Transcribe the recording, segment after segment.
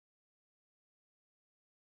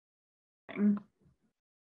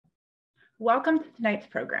Welcome to tonight's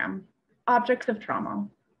program, Objects of Trauma,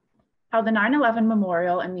 how the 9/11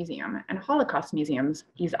 Memorial and Museum and Holocaust museums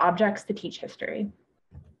use objects to teach history.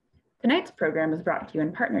 Tonight's program is brought to you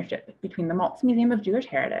in partnership between the Maltz Museum of Jewish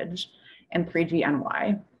Heritage and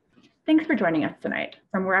 3GNY. Thanks for joining us tonight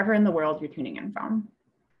from wherever in the world you're tuning in from.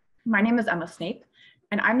 My name is Emma Snape,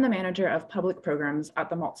 and I'm the manager of public programs at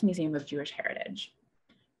the Maltz Museum of Jewish Heritage.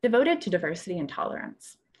 Devoted to diversity and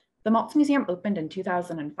tolerance, the Maltz Museum opened in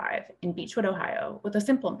 2005 in Beechwood, Ohio, with a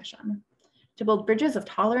simple mission: to build bridges of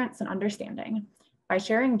tolerance and understanding by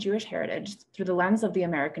sharing Jewish heritage through the lens of the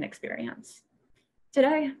American experience.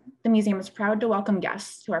 Today, the museum is proud to welcome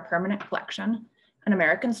guests to our permanent collection, An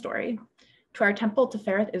American Story, to our Temple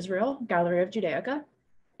Tifereth Israel Gallery of Judaica,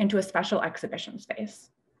 and to a special exhibition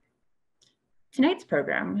space. Tonight's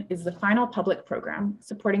program is the final public program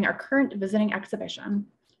supporting our current visiting exhibition,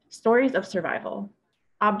 Stories of Survival,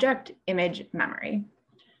 Object, Image, Memory.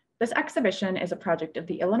 This exhibition is a project of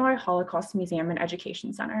the Illinois Holocaust Museum and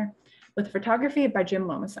Education Center with photography by Jim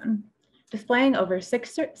Lomason, displaying over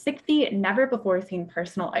 60 never-before-seen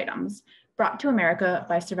personal items brought to America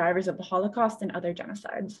by survivors of the Holocaust and other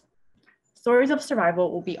genocides. Stories of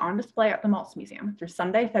Survival will be on display at the Maltz Museum through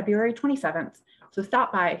Sunday, February 27th, so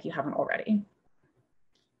stop by if you haven't already.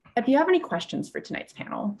 If you have any questions for tonight's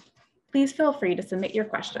panel, please feel free to submit your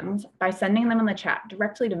questions by sending them in the chat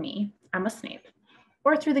directly to me, Emma Snape,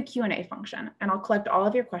 or through the Q&A function, and I'll collect all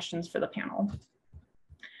of your questions for the panel.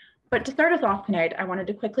 But to start us off tonight, I wanted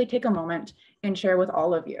to quickly take a moment and share with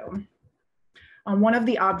all of you one of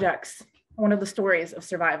the stories of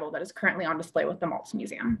survival that is currently on display with the Maltz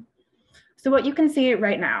Museum. So what you can see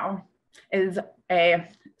right now is a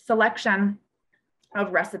selection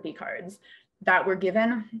of recipe cards that were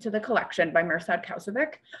given to the collection by Mirsad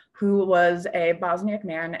Kausovic, who was a Bosniak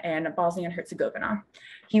man in Bosnia and Herzegovina.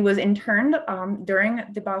 He was interned during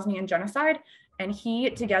the Bosnian genocide, and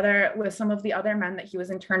he, together with some of the other men that he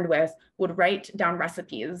was interned with, would write down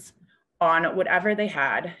recipes on whatever they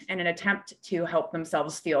had in an attempt to help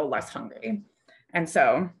themselves feel less hungry. And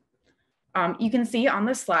so you can see on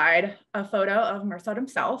this slide a photo of Mirsad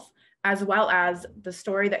himself, as well as the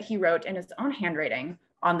story that he wrote in his own handwriting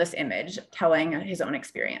on this image, telling his own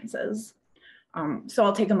experiences. So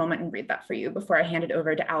I'll take a moment and read that for you before I hand it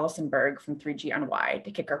over to Allison Berg from 3GNY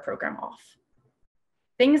to kick our program off.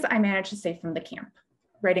 Things I managed to save from the camp: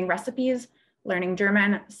 writing recipes, learning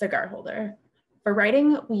German, cigar holder. For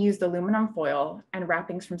writing, we used aluminum foil and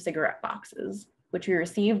wrappings from cigarette boxes, which we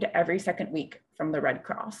received every second week from the Red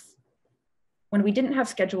Cross. When we didn't have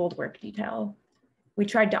scheduled work detail, we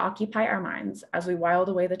tried to occupy our minds as we whiled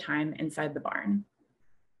away the time inside the barn.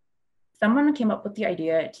 Someone came up with the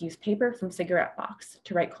idea to use paper from cigarette box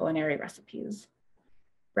to write culinary recipes.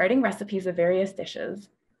 Writing recipes of various dishes,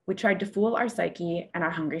 we tried to fool our psyche and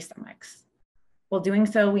our hungry stomachs. While doing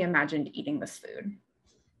so, we imagined eating this food.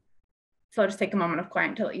 So I'll just take a moment of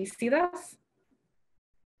quiet to let you see this.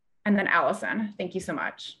 And then Allison, thank you so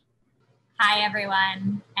much. Hi,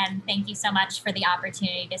 everyone, and thank you so much for the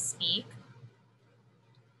opportunity to speak.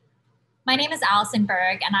 My name is Allison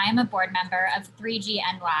Berg, and I am a board member of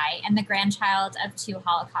 3GNY and the grandchild of 2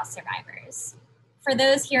 Holocaust survivors. For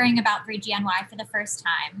those hearing about 3GNY for the first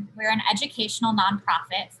time, we're an educational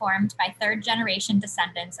nonprofit formed by third-generation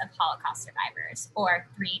descendants of Holocaust survivors, or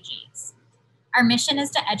 3Gs. Our mission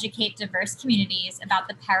is to educate diverse communities about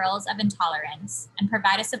the perils of intolerance and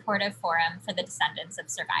provide a supportive forum for the descendants of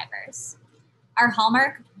survivors. Our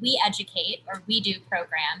hallmark We Educate, or We Do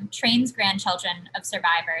program trains grandchildren of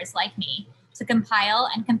survivors like me to compile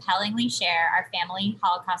and compellingly share our family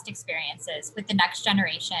Holocaust experiences with the next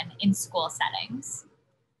generation in school settings.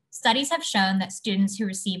 Studies have shown that students who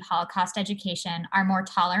receive Holocaust education are more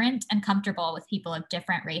tolerant and comfortable with people of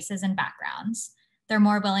different races and backgrounds. They're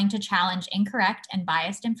more willing to challenge incorrect and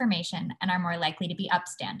biased information and are more likely to be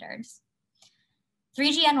upstanders.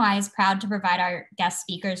 3GNY is proud to provide our guest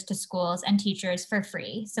speakers to schools and teachers for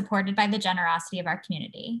free, supported by the generosity of our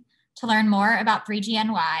community. To learn more about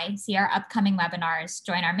 3GNY, see our upcoming webinars,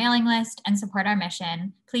 join our mailing list, and support our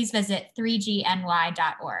mission, please visit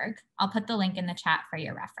 3gny.org. I'll put the link in the chat for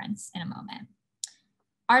your reference in a moment.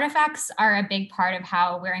 Artifacts are a big part of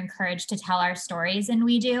how we're encouraged to tell our stories in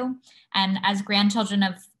We Do, and as grandchildren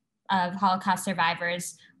of Holocaust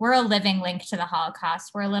survivors, we're a living link to the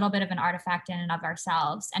Holocaust. We're a little bit of an artifact in and of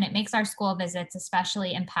ourselves, and it makes our school visits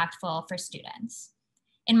especially impactful for students.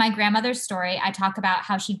 In my grandmother's story, I talk about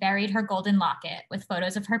how she buried her golden locket with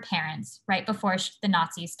photos of her parents right before the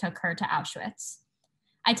Nazis took her to Auschwitz.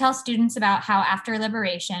 I tell students about how after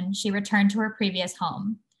liberation, she returned to her previous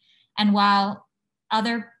home. And while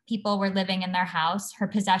other people were living in their house, her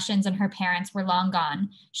possessions and her parents were long gone,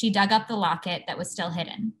 she dug up the locket that was still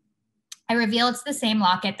hidden. I reveal it's the same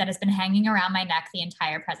locket that has been hanging around my neck the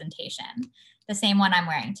entire presentation, the same one I'm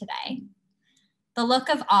wearing today. The look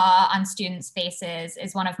of awe on students' faces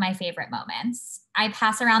is one of my favorite moments. I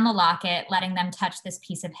pass around the locket, letting them touch this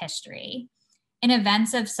piece of history. In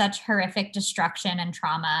events of such horrific destruction and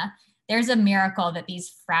trauma, there's a miracle that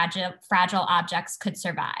these fragile objects could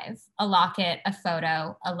survive. A locket, a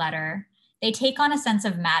photo, a letter. They take on a sense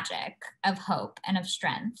of magic, of hope, and of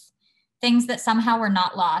strength. Things that somehow were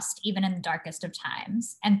not lost even in the darkest of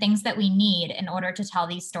times, and things that we need in order to tell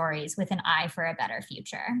these stories with an eye for a better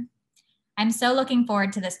future. I'm so looking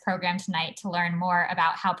forward to this program tonight to learn more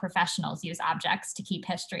about how professionals use objects to keep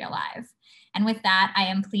history alive. And with that, I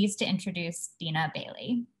am pleased to introduce Dina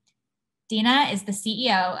Bailey. Dina is the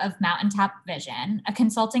CEO of Mountaintop Vision, a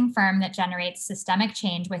consulting firm that generates systemic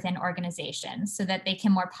change within organizations so that they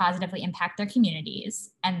can more positively impact their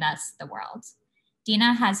communities and thus the world.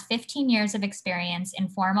 Dina has 15 years of experience in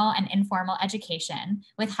formal and informal education,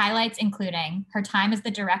 with highlights including her time as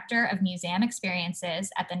the Director of Museum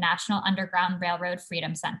Experiences at the National Underground Railroad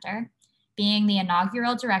Freedom Center, being the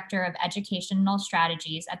inaugural Director of Educational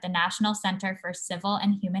Strategies at the National Center for Civil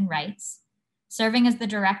and Human Rights, serving as the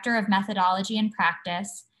Director of Methodology and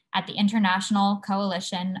Practice at the International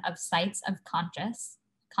Coalition of Sites of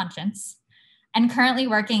Conscience, and currently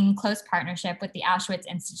working in close partnership with the Auschwitz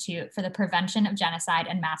Institute for the Prevention of Genocide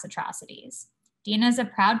and Mass Atrocities. Dina is a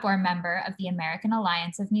proud board member of the American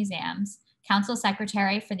Alliance of Museums, Council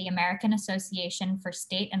Secretary for the American Association for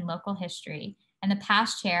State and Local History, and the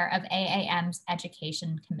past chair of AAM's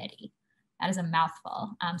Education Committee. That is a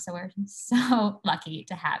mouthful, so we're so lucky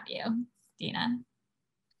to have you, Dina.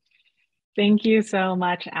 Thank you so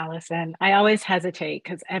much, Allison. I always hesitate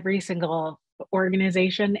because every single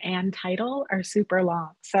organization and title are super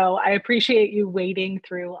long. So I appreciate you wading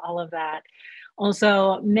through all of that.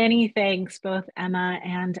 Also, many thanks, both Emma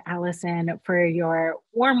and Allison, for your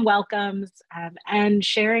warm welcomes and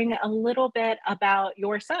sharing a little bit about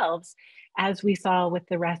yourselves, as we saw with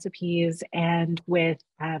the recipes and with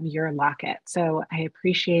your locket. So I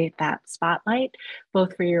appreciate that spotlight,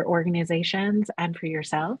 both for your organizations and for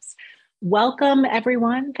yourselves. Welcome,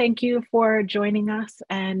 everyone. Thank you for joining us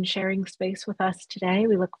and sharing space with us today.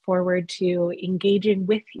 We look forward to engaging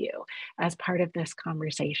with you as part of this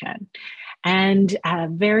conversation. And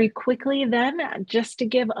very quickly then, just to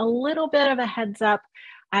give a little bit of a heads up,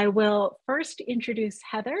 I will first introduce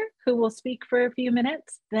Heather, who will speak for a few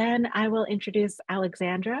minutes. Then I will introduce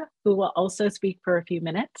Alexandra, who will also speak for a few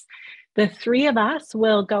minutes. The three of us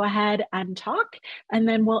will go ahead and talk, and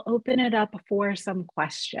then we'll open it up for some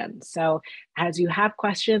questions. So as you have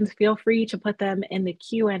questions, feel free to put them in the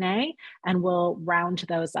Q&A, and we'll round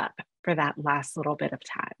those up for that last little bit of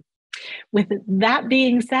time. With that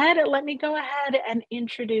being said, let me go ahead and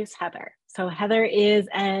introduce Heather. So Heather is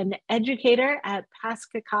an educator at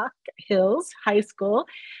Pascagoula Hills High School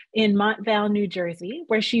in Montvale, New Jersey,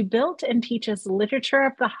 where she built and teaches literature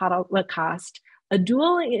of the Holocaust, a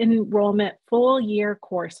dual enrollment full-year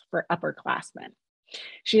course for upperclassmen.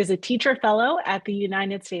 She is a teacher fellow at the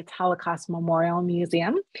United States Holocaust Memorial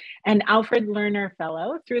Museum, an Alfred Lerner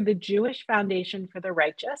Fellow through the Jewish Foundation for the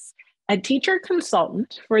Righteous, a teacher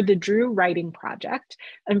consultant for the Drew Writing Project,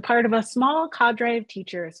 and part of a small cadre of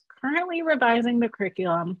teachers currently revising the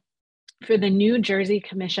curriculum for the New Jersey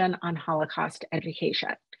Commission on Holocaust Education.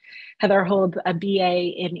 Heather holds a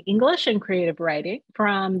BA in English and Creative Writing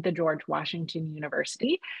from the George Washington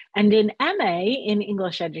University and an MA in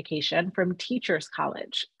English Education from Teachers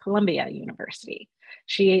College, Columbia University.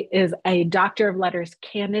 She is a Doctor of Letters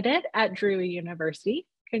candidate at Drew University.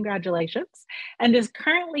 Congratulations, and is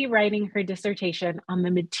currently writing her dissertation on the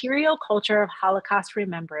material culture of Holocaust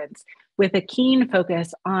remembrance with a keen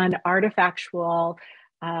focus on artifactual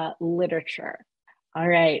literature. All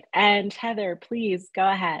right, and Heather, please go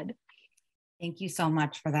ahead. Thank you so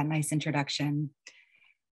much for that nice introduction.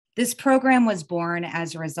 This program was born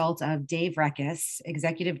as a result of Dave Rekis,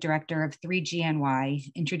 Executive Director of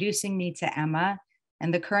 3GNY, introducing me to Emma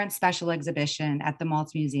and the current special exhibition at the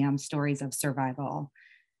Maltz Museum, Stories of Survival.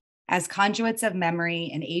 As conduits of memory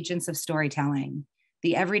and agents of storytelling,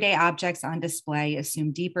 the everyday objects on display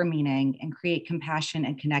assume deeper meaning and create compassion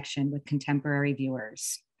and connection with contemporary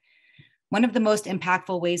viewers. One of the most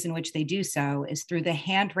impactful ways in which they do so is through the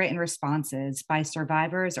handwritten responses by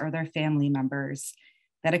survivors or their family members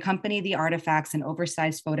that accompany the artifacts and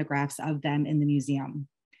oversized photographs of them in the museum.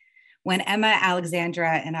 When Emma,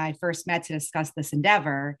 Alexandra, and I first met to discuss this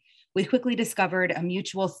endeavor, we quickly discovered a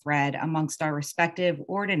mutual thread amongst our respective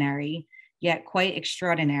ordinary, yet quite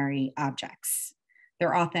extraordinary objects.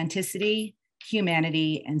 their authenticity,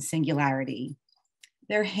 humanity, and singularity.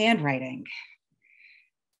 Their handwriting.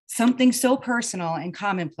 Something so personal and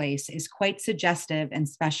commonplace is quite suggestive and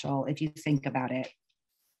special if you think about it.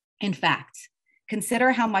 In fact,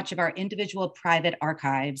 consider how much of our individual private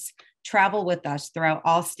archives travel with us throughout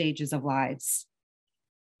all stages of lives.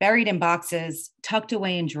 Buried in boxes, tucked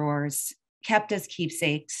away in drawers, kept as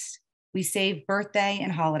keepsakes, we save birthday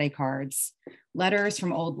and holiday cards, letters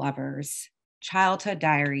from old lovers, childhood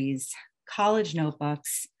diaries, college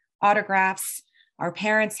notebooks, autographs, our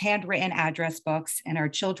parents' handwritten address books, and our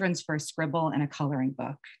children's first scribble in a coloring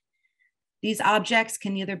book. These objects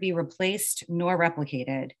can neither be replaced nor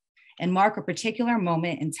replicated and mark a particular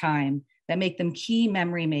moment in time that make them key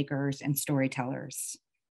memory makers and storytellers.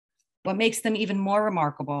 What makes them even more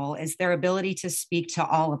remarkable is their ability to speak to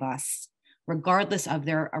all of us, regardless of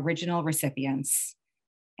their original recipients.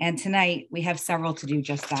 And tonight, we have several to do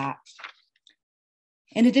just that.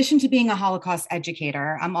 In addition to being a Holocaust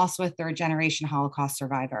educator, I'm also a third-generation Holocaust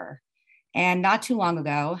survivor. And not too long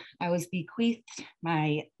ago, I was bequeathed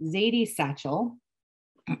my Zadie satchel,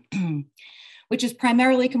 which is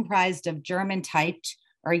primarily comprised of German-typed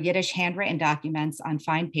or Yiddish handwritten documents on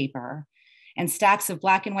fine paper, and stacks of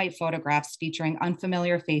black and white photographs featuring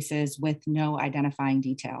unfamiliar faces with no identifying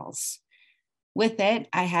details. With it,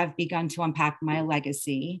 I have begun to unpack my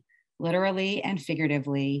legacy, literally and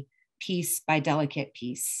figuratively, piece by delicate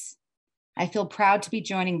piece. I feel proud to be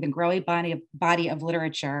joining the growing body of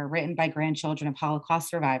literature written by grandchildren of Holocaust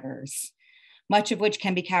survivors, much of which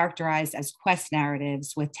can be characterized as quest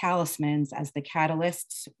narratives with talismans as the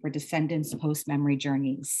catalysts for descendants' post-memory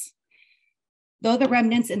journeys. Though the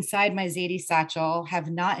remnants inside my Zadie satchel have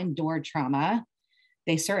not endured trauma,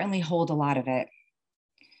 they certainly hold a lot of it.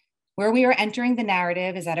 Where we are entering the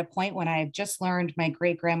narrative is at a point when I have just learned my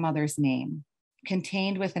great-grandmother's name,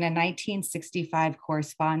 contained within a 1965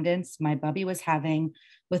 correspondence my bubby was having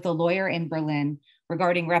with a lawyer in Berlin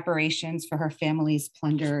regarding reparations for her family's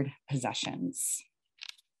plundered possessions.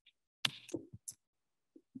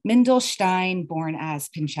 Mindelstein, born as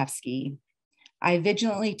Pinchevsky. I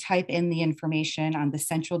vigilantly type in the information on the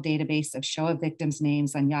central database of Shoah victims'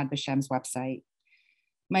 names on Yad Vashem's website.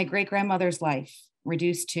 My great-grandmother's life,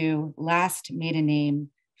 reduced to last maiden name,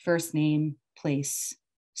 first name, place,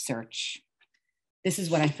 search. This is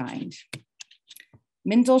what I find.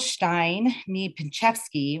 Mindelstein, nee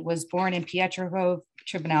Pinchevsky, was born in Pietrków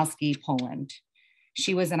Trybunalski, Poland.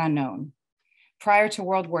 She was an unknown. Prior to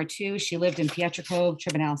World War II, she lived in Pietrków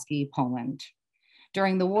Trybunalski, Poland.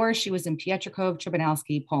 During the war, she was in Pietrków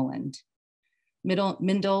Trybunalski, Poland.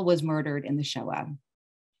 Mindel was murdered in the Shoah.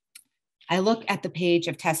 I look at the page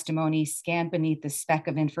of testimony scanned beneath the speck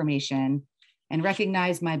of information and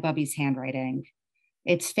recognize my bubby's handwriting.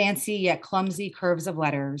 Its fancy yet clumsy curves of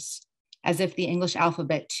letters, as if the English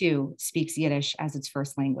alphabet too speaks Yiddish as its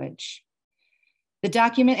first language. The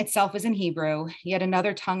document itself is in Hebrew, yet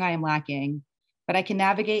another tongue I am lacking, but I can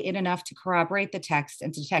navigate it enough to corroborate the text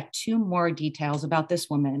and to detect two more details about this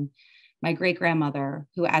woman, my great-grandmother,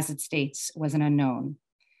 who, as it states, was an unknown.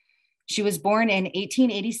 She was born in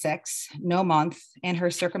 1886, no month, and her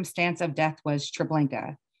circumstance of death was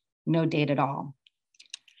Treblinka, no date at all.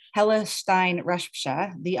 Hella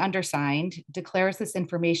Stein-Reshpsha, the undersigned, declares this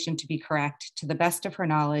information to be correct to the best of her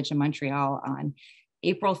knowledge in Montreal on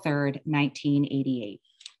April 3rd, 1988.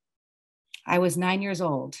 I was 9 years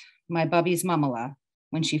old, my bubby's mamala,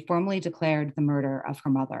 when she formally declared the murder of her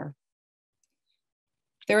mother.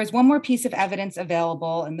 There is one more piece of evidence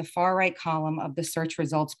available in the far right column of the search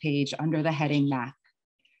results page under the heading map.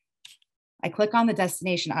 I click on the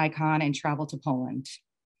destination icon and travel to Poland.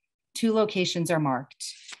 Two locations are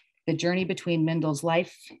marked: the journey between Mindel's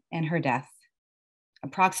life and her death,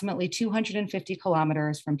 approximately 250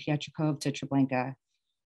 kilometers from Pietrków to Treblinka,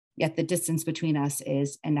 yet the distance between us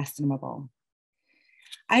is inestimable.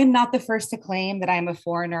 I am not the first to claim that I am a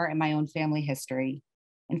foreigner in my own family history.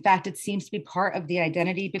 In fact, it seems to be part of the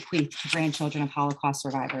identity bequeathed to grandchildren of Holocaust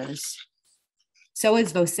survivors. So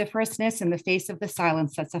is vociferousness in the face of the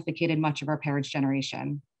silence that suffocated much of our parents'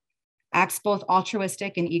 generation. Acts both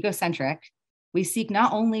altruistic and egocentric, we seek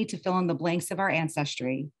not only to fill in the blanks of our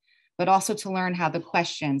ancestry, but also to learn how the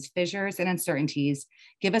questions, fissures, and uncertainties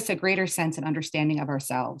give us a greater sense and understanding of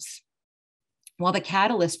ourselves. While the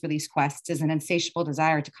catalyst for these quests is an insatiable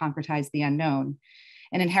desire to concretize the unknown,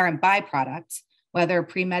 an inherent byproduct, whether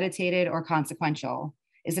premeditated or consequential,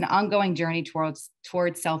 is an ongoing journey towards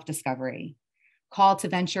self-discovery. Called to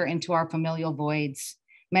venture into our familial voids,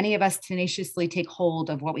 many of us tenaciously take hold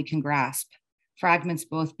of what we can grasp, fragments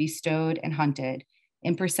both bestowed and hunted,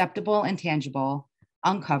 imperceptible and tangible,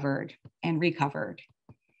 uncovered and recovered.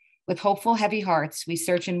 With hopeful, heavy hearts, we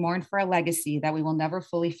search and mourn for a legacy that we will never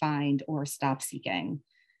fully find or stop seeking.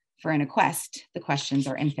 For in a quest, the questions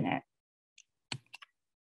are infinite.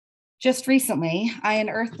 Just recently, I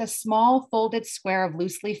unearthed a small folded square of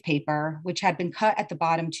loose leaf paper, which had been cut at the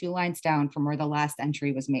bottom 2 lines down from where the last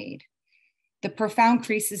entry was made. The profound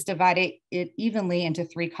creases divided it evenly into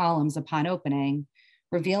 3 columns upon opening,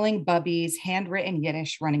 revealing Bubby's handwritten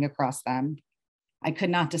Yiddish running across them. I could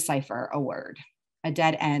not decipher a word, a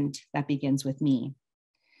dead end that begins with me.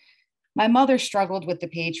 My mother struggled with the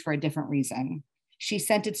page for a different reason. She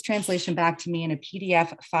sent its translation back to me in a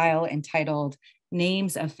PDF file entitled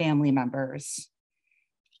Names of Family Members.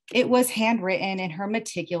 It was handwritten in her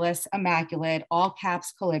meticulous, immaculate, all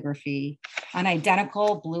caps calligraphy on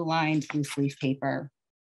identical blue-lined loose leaf paper.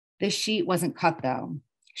 This sheet wasn't cut though.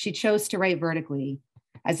 She chose to write vertically,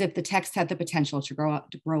 as if the text had the potential to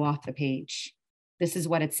grow off the page. This is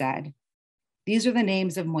what it said. These are the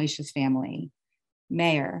names of Moishe's family.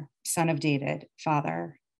 Meir, son of David,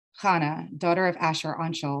 father. Chana, daughter of Asher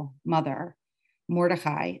Anshel, mother.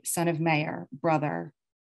 Mordechai, son of Meir, brother.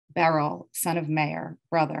 Beryl, son of Meir,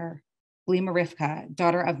 brother. Blima Rivka,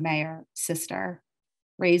 daughter of Meir, sister.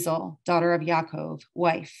 Razel, daughter of Yaakov,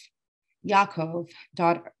 wife. Yaakov,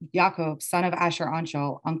 son of Asher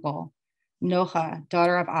Anshel, uncle. Nocha,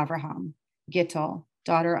 daughter of Avraham. Gittel,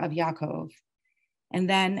 daughter of Yaakov. And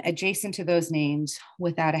then adjacent to those names,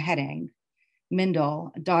 without a heading,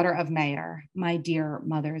 Mindel, daughter of Meir, my dear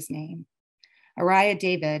mother's name. Ariah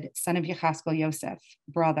David, son of Yechaskel Yosef,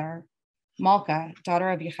 brother. Malka, daughter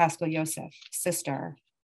of Yechaskel Yosef, sister.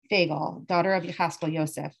 Fagel, daughter of Yechaskel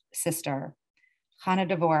Yosef, sister. Chana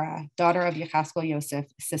Devora, daughter of Yechaskel Yosef,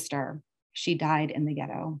 sister. She died in the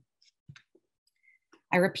ghetto.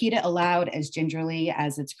 I repeat it aloud as gingerly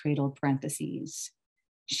as its cradled parentheses.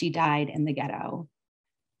 She died in the ghetto.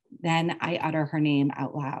 Then I utter her name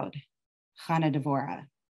out loud. Chana Devora,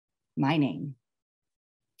 my name.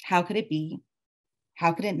 How could it be?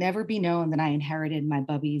 How could it never be known that I inherited my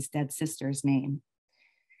Bubby's dead sister's name?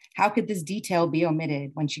 How could this detail be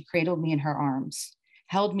omitted when she cradled me in her arms,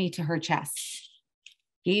 held me to her chest,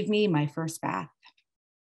 gave me my first bath?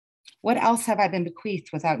 What else have I been bequeathed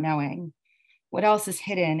without knowing? What else is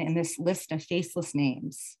hidden in this list of faceless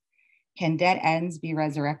names? Can dead ends be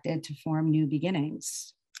resurrected to form new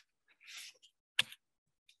beginnings?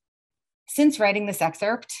 Since writing this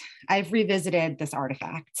excerpt, I've revisited this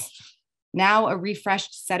artifact. Now a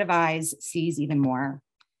refreshed set of eyes sees even more.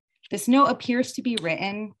 This note appears to be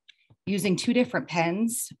written using 2 different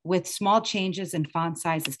pens with small changes in font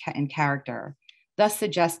sizes and character, thus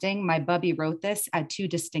suggesting my Bubby wrote this at 2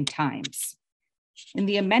 distinct times. In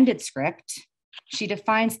the amended script, she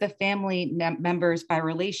defines the family members by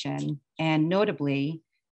relation and notably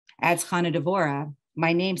adds Chana Devora,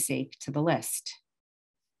 my namesake, to the list.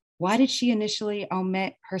 Why did she initially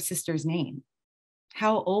omit her sister's name?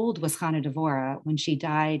 How old was Chana Devora when she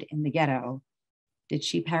died in the ghetto? Did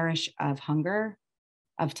she perish of hunger,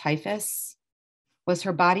 of typhus? Was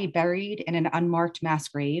her body buried in an unmarked mass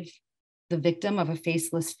grave, the victim of a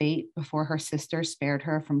faceless fate before her sister spared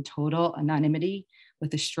her from total anonymity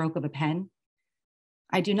with a stroke of a pen?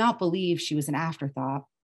 I do not believe she was an afterthought.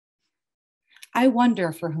 I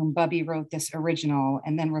wonder for whom Bubby wrote this original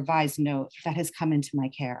and then revised note that has come into my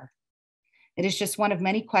care. It is just one of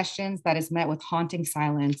many questions that is met with haunting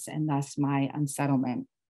silence and thus my unsettlement.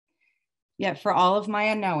 Yet for all of my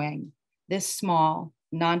unknowing, this small,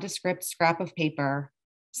 nondescript scrap of paper,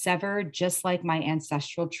 severed just like my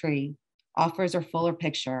ancestral tree, offers a fuller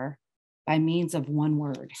picture by means of one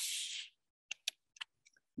word.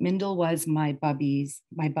 Mindel was my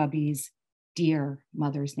Bubby's dear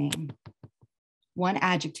mother's name. One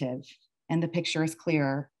adjective, and the picture is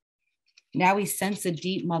clearer. Now we sense a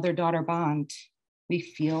deep mother-daughter bond. We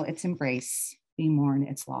feel its embrace. We mourn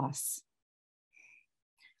its loss.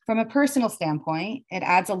 From a personal standpoint, it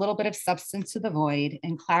adds a little bit of substance to the void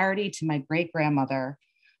and clarity to my great-grandmother,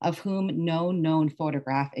 of whom no known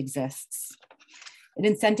photograph exists. It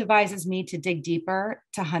incentivizes me to dig deeper,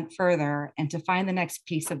 to hunt further, and to find the next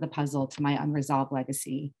piece of the puzzle to my unresolved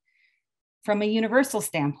legacy. From a universal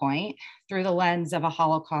standpoint, through the lens of a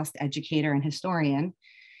Holocaust educator and historian,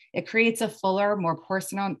 it creates a fuller, more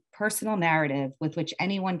personal narrative with which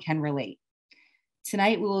anyone can relate.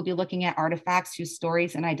 Tonight, we will be looking at artifacts whose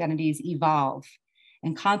stories and identities evolve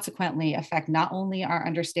and consequently affect not only our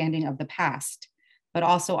understanding of the past, but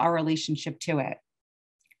also our relationship to it.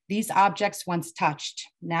 These objects once touched,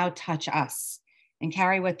 now touch us and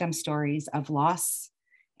carry with them stories of loss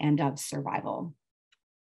and of survival.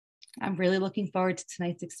 I'm really looking forward to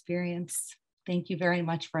tonight's experience. Thank you very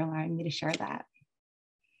much for allowing me to share that.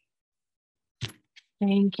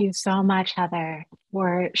 Thank you so much, Heather,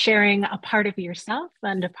 for sharing a part of yourself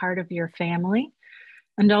and a part of your family,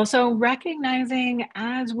 and also recognizing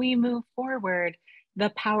as we move forward the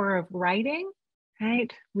power of writing,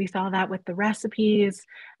 right? We saw that with the recipes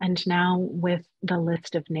and now with the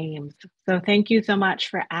list of names. So thank you so much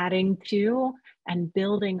for adding to and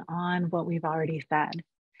building on what we've already said.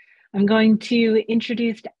 I'm going to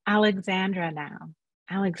introduce Alexandra now.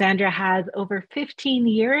 Alexandra has over 15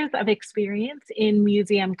 years of experience in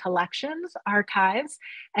museum collections, archives,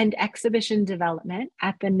 and exhibition development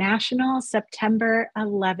at the National September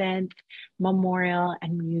 11th Memorial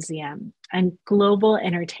and Museum and global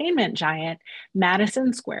entertainment giant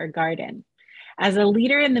Madison Square Garden. As a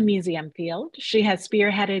leader in the museum field, she has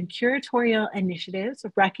spearheaded curatorial initiatives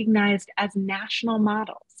recognized as national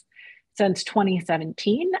models. Since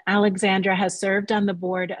 2017, Alexandra has served on the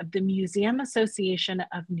board of the Museum Association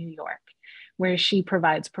of New York, where she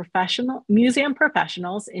provides museum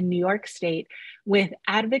professionals in New York State with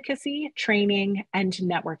advocacy, training, and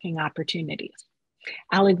networking opportunities.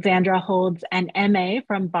 Alexandra holds an MA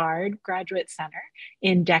from Bard Graduate Center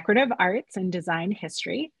in Decorative Arts and Design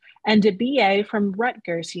History and a BA from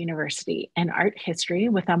Rutgers University in Art History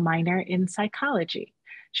with a minor in psychology.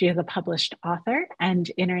 She is a published author and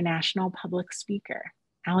international public speaker.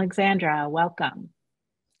 Alexandra, welcome.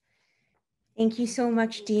 Thank you so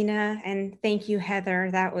much, Dina, and thank you, Heather.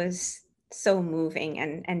 That was so moving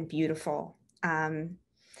and beautiful. I'm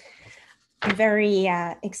very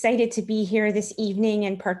excited to be here this evening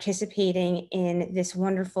and participating in this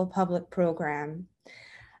wonderful public program.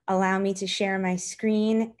 Allow me to share my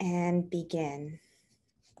screen and begin.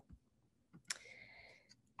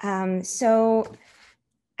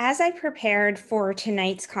 As I prepared for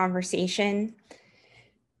tonight's conversation,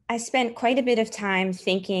 I spent quite a bit of time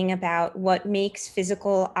thinking about what makes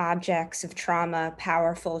physical objects of trauma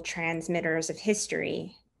powerful transmitters of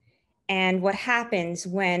history, and what happens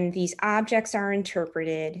when these objects are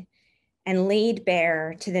interpreted and laid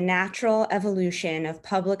bare to the natural evolution of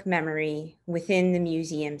public memory within the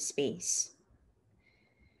museum space.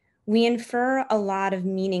 We infer a lot of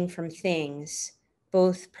meaning from things,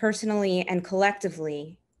 both personally and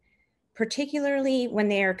collectively, particularly when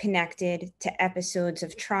they are connected to episodes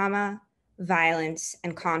of trauma, violence,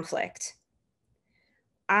 and conflict.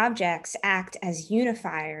 Objects act as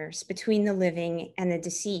unifiers between the living and the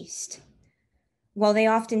deceased. While they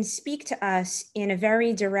often speak to us in a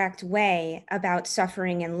very direct way about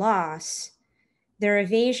suffering and loss, their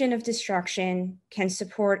evasion of destruction can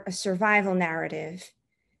support a survival narrative,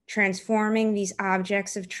 transforming these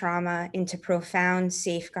objects of trauma into profound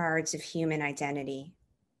safeguards of human identity.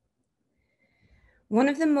 One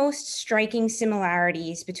of the most striking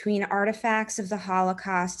similarities between artifacts of the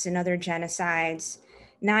Holocaust and other genocides,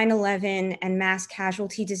 9/11 and mass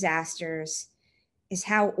casualty disasters, is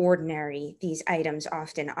how ordinary these items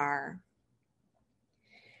often are.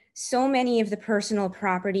 So many of the personal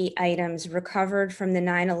property items recovered from the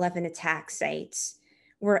 9/11 attack sites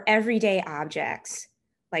were everyday objects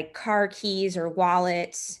like car keys or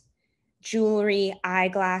wallets, jewelry,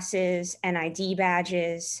 eyeglasses, and ID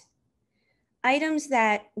badges. Items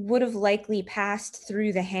that would have likely passed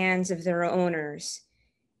through the hands of their owners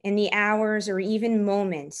in the hours or even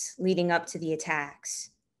moments leading up to the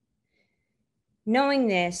attacks. Knowing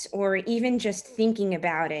this, or even just thinking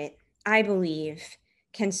about it, I believe,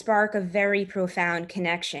 can spark a very profound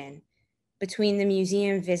connection between the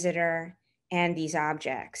museum visitor and these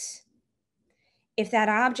objects. If that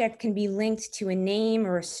object can be linked to a name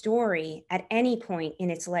or a story at any point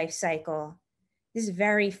in its life cycle, this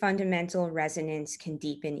very fundamental resonance can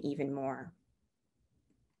deepen even more.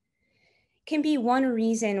 Can be one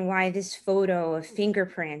reason why this photo of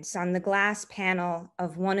fingerprints on the glass panel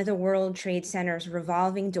of one of the World Trade Center's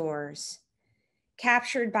revolving doors,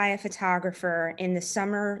 captured by a photographer in the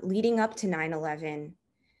summer leading up to 9/11,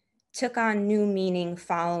 took on new meaning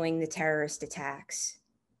following the terrorist attacks.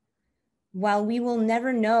 While we will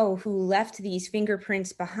never know who left these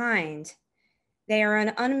fingerprints behind, they are an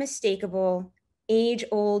unmistakable,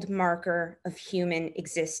 age-old marker of human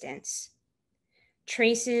existence.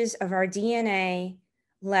 Traces of our DNA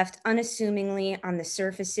left unassumingly on the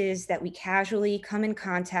surfaces that we casually come in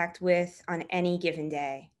contact with on any given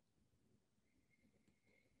day.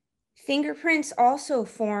 Fingerprints also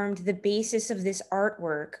formed the basis of this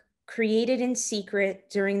artwork created in secret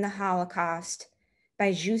during the Holocaust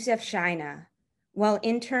by Josef Scheiner while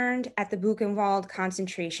interned at the Buchenwald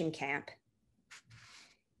concentration camp.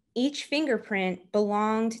 Each fingerprint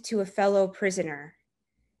belonged to a fellow prisoner,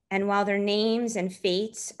 and while their names and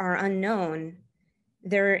fates are unknown,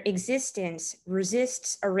 their existence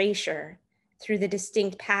resists erasure through the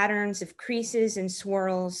distinct patterns of creases and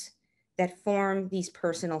swirls that form these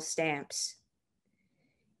personal stamps.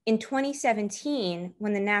 In 2017,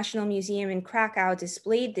 when the National Museum in Krakow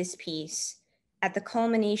displayed this piece at the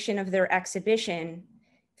culmination of their exhibition,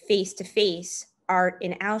 Face to Face, Art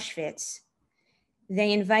in Auschwitz,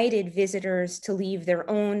 they invited visitors to leave their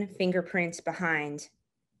own fingerprints behind,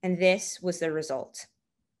 and this was the result.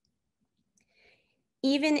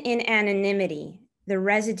 Even in anonymity, the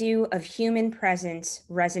residue of human presence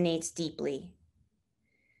resonates deeply.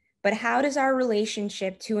 But how does our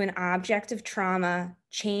relationship to an object of trauma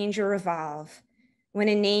change or evolve when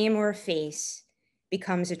a name or a face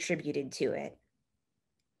becomes attributed to it?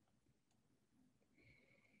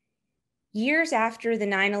 Years after the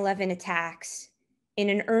 9/11 attacks, in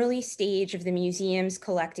an early stage of the museum's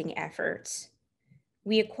collecting efforts,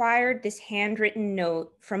 we acquired this handwritten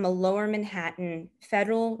note from a Lower Manhattan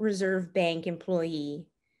Federal Reserve Bank employee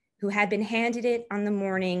who had been handed it on the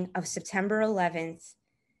morning of September 11th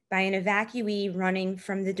by an evacuee running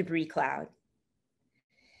from the debris cloud.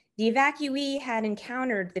 The evacuee had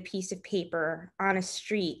encountered the piece of paper on a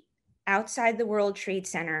street outside the World Trade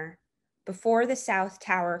Center before the South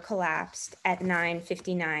Tower collapsed at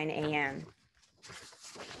 9:59 a.m.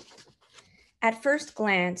 At first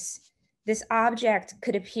glance, this object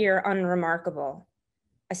could appear unremarkable,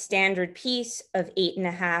 a standard piece of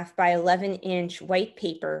 8.5 by 11-inch white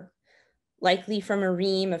paper, likely from a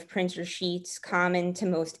ream of printer sheets common to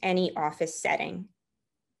most any office setting.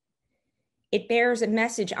 It bears a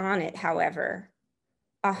message on it, however,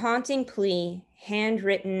 a haunting plea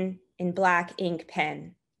handwritten in black ink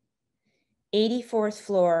pen. 84th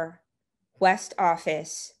floor, West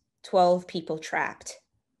office, 12 people trapped.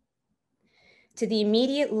 To the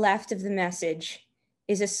immediate left of the message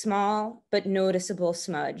is a small but noticeable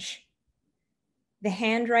smudge. The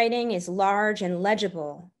handwriting is large and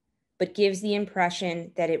legible, but gives the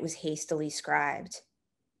impression that it was hastily scribed.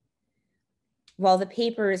 While the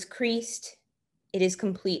paper is creased, it is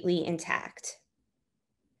completely intact.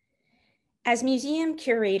 As museum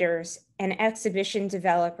curators and exhibition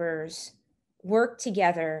developers work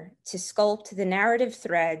together to sculpt the narrative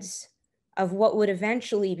threads of what would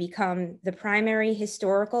eventually become the primary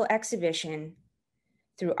historical exhibition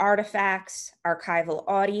through artifacts, archival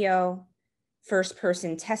audio,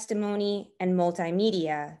 first-person testimony, and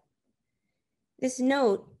multimedia, this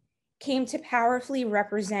note came to powerfully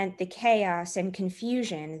represent the chaos and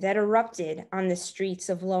confusion that erupted on the streets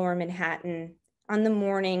of Lower Manhattan on the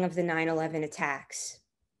morning of the 9/11 attacks.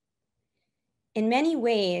 In many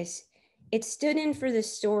ways, it stood in for the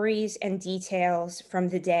stories and details from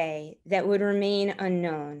the day that would remain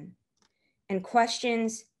unknown and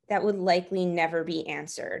questions that would likely never be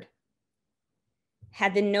answered.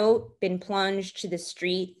 Had the note been plunged to the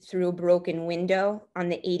street through a broken window on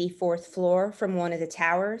the 84th floor from one of the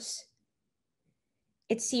towers?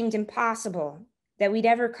 It seemed impossible that we'd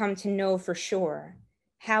ever come to know for sure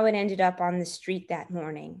how it ended up on the street that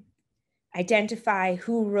morning, identify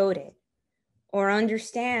who wrote it, or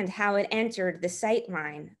understand how it entered the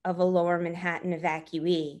sightline of a Lower Manhattan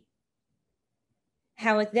evacuee.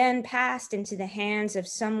 How it then passed into the hands of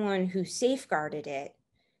someone who safeguarded it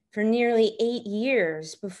for nearly 8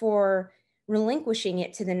 years before relinquishing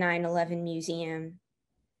it to the 9/11 Museum,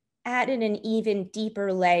 added an even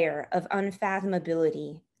deeper layer of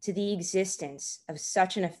unfathomability to the existence of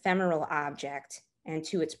such an ephemeral object and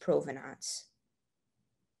to its provenance.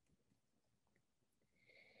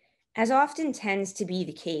 As often tends to be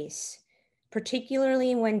the case,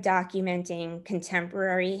 particularly when documenting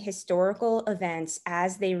contemporary historical events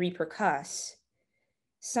as they repercuss,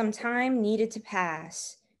 some time needed to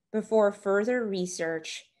pass before further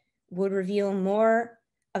research would reveal more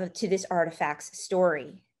to this artifact's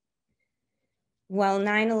story. While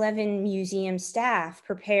 9/11 museum staff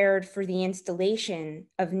prepared for the installation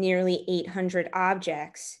of nearly 800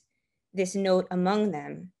 objects, this note among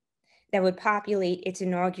them, that would populate its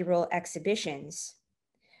inaugural exhibitions,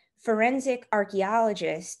 forensic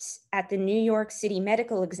archaeologists at the New York City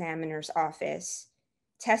Medical Examiner's Office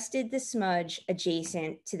tested the smudge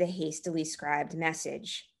adjacent to the hastily scribed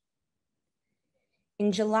message.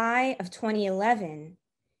 In July of 2011,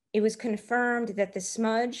 it was confirmed that the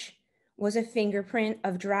smudge was a fingerprint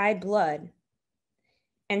of dried blood,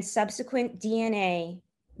 and subsequent DNA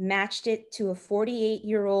matched it to a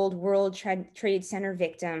 48-year-old World Trade Center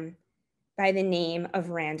victim by the name of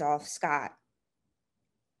Randolph Scott.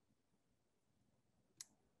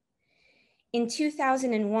 In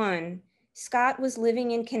 2001, Scott was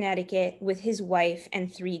living in Connecticut with his wife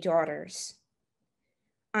and 3 daughters.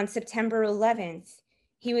 On September 11th,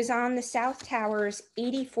 he was on the South Tower's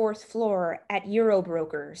 84th floor at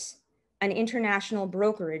Eurobrokers, an international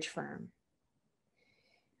brokerage firm.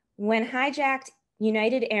 When hijacked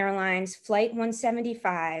United Airlines Flight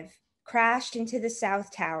 175 crashed into the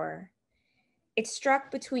South Tower, it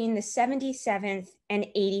struck between the 77th and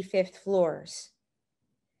 85th floors.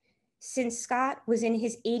 Since Scott was in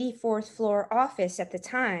his 84th floor office at the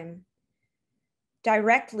time,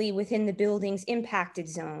 directly within the building's impacted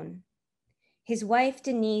zone, his wife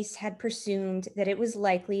Denise had presumed that it was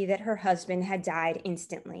likely that her husband had died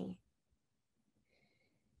instantly.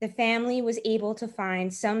 The family was able to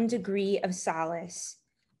find some degree of solace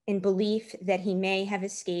in belief that he may have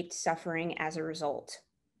escaped suffering as a result.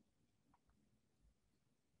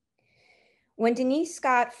 When Denise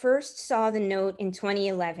Scott first saw the note in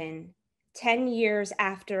 2011, 10 years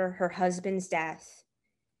after her husband's death,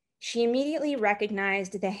 she immediately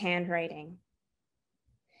recognized the handwriting.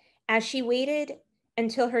 As she waited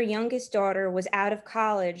until her youngest daughter was out of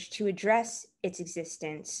college to address its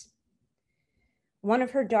existence, one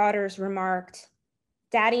of her daughters remarked,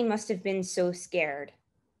 "Daddy must have been so scared,"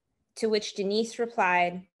 to which Denise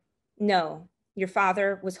replied, "No, your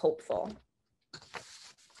father was hopeful."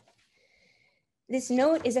 This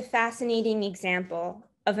note is a fascinating example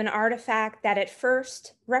of an artifact that at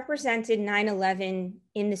first represented 9/11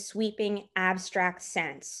 in the sweeping abstract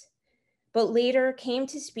sense, but later came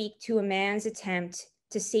to speak to a man's attempt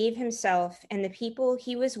to save himself and the people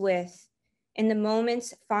he was with in the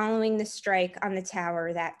moments following the strike on the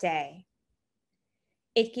tower that day.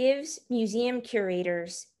 It gives museum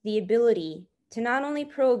curators the ability to not only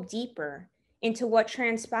probe deeper into what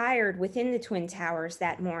transpired within the Twin Towers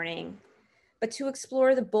that morning, but to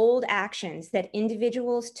explore the bold actions that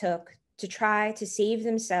individuals took to try to save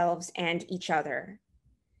themselves and each other.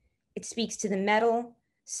 It speaks to the mettle,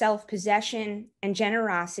 self-possession, and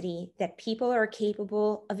generosity that people are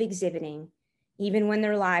capable of exhibiting, even when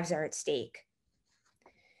their lives are at stake.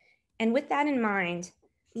 And with that in mind,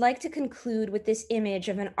 I'd like to conclude with this image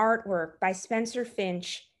of an artwork by Spencer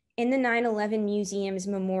Finch in the 9/11 Museum's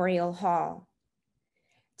Memorial Hall.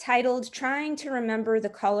 Titled "Trying to Remember the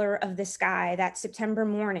Color of the Sky That September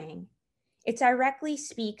Morning," it directly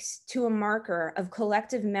speaks to a marker of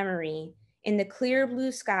collective memory in the clear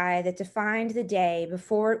blue sky that defined the day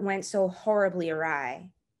before it went so horribly awry.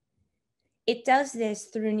 It does this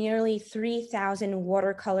through nearly 3,000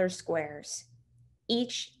 watercolor squares,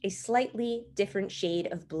 each a slightly different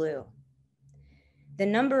shade of blue. The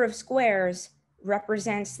number of squares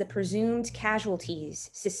represents the presumed casualties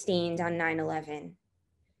sustained on 9/11.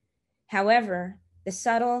 However, the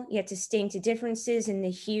subtle yet distinct differences in the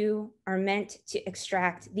hue are meant to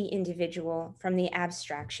extract the individual from the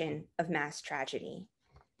abstraction of mass tragedy.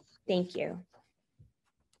 Thank you.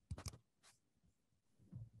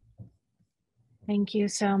 Thank you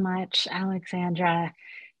so much, Alexandra.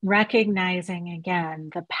 Recognizing again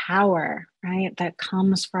the power, right, that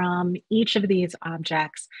comes from each of these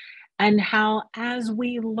objects, and how as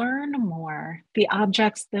we learn more, the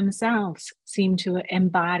objects themselves seem to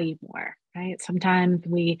embody more, right? Sometimes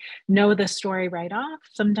we know the story right off,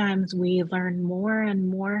 sometimes we learn more and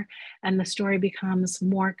more, and the story becomes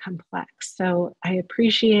more complex. So I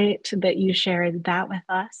appreciate that you shared that with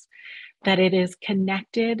us, that it is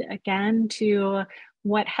connected again to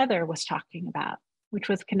what Heather was talking about, which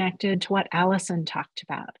was connected to what Allison talked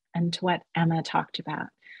about and to what Emma talked about.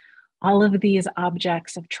 All of these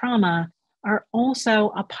objects of trauma are also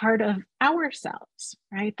a part of ourselves,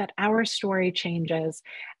 right? That our story changes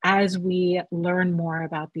as we learn more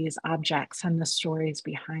about these objects and the stories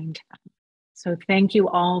behind them. So thank you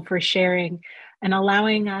all for sharing and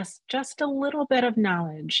allowing us just a little bit of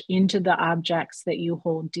knowledge into the objects that you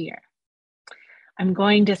hold dear. I'm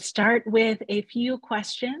going to start with a few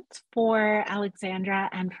questions for Alexandra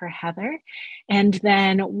and for Heather. And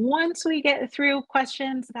then once we get through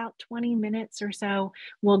questions, about 20 minutes or so,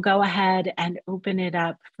 we'll go ahead and open it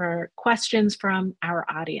up for questions from our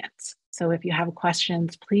audience. So if you have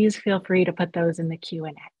questions, please feel free to put those in the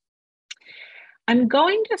Q&A. I'm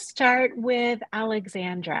going to start with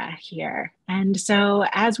Alexandra here. And so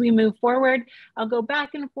as we move forward, I'll go back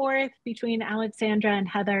and forth between Alexandra and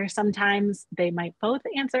Heather. Sometimes they might both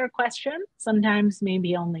answer a question, sometimes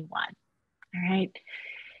maybe only one. All right.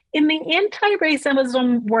 In the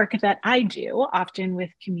anti-racism work that I do, often with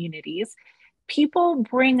communities, people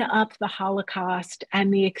bring up the Holocaust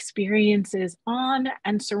and the experiences on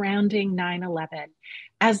and surrounding 9/11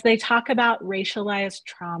 as they talk about racialized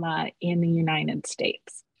trauma in the United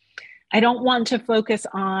States. I don't want to focus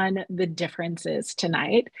on the differences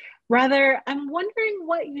tonight. Rather, I'm wondering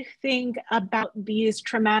what you think about these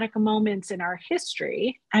traumatic moments in our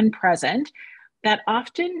history and present that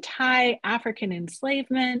often tie African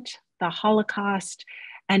enslavement, the Holocaust,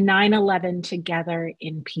 and 9/11 together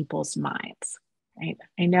in people's minds. Right?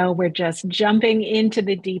 I know we're just jumping into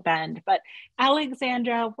the deep end, but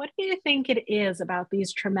Alexandra, what do you think it is about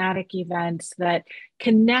these traumatic events that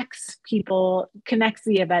connects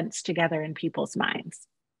the events together in people's minds?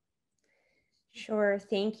 Sure,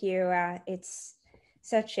 thank you. It's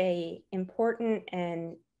such a important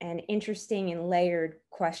and interesting and layered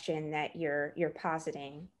question that you're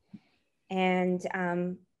positing. And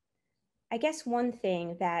I guess one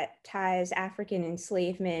thing that ties African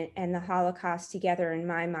enslavement and the Holocaust together in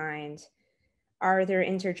my mind are their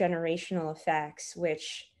intergenerational effects,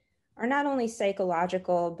 which are not only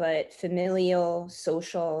psychological, but familial,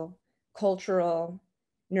 social, cultural,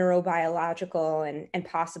 neurobiological, and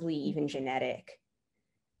possibly even genetic.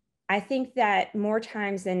 I think that more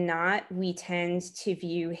times than not, we tend to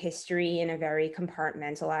view history in a very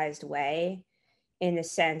compartmentalized way, in the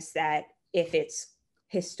sense that if it's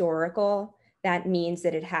historical, that means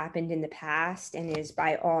that it happened in the past and is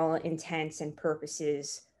by all intents and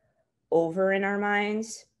purposes over in our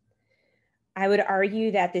minds. I would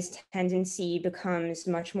argue that this tendency becomes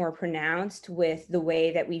much more pronounced with the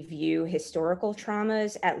way that we view historical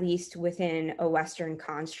traumas, at least within a Western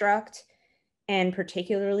construct, and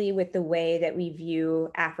particularly with the way that we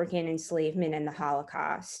view African enslavement and the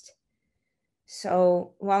Holocaust.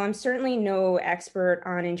 So while I'm certainly no expert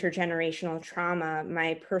on intergenerational trauma,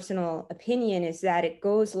 my personal opinion is that it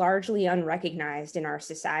goes largely unrecognized in our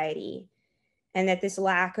society, and that this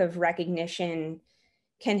lack of recognition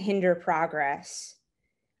can hinder progress.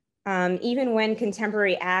 Even when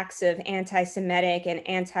contemporary acts of anti-Semitic and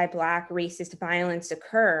anti-Black racist violence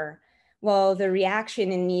occur, while the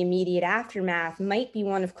reaction in the immediate aftermath might be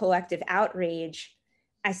one of collective outrage,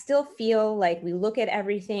 I still feel like we look at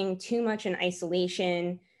everything too much in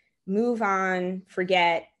isolation, move on,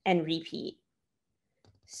 forget, and repeat.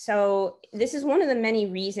 So this is one of the many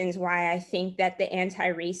reasons why I think that the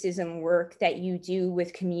anti-racism work that you do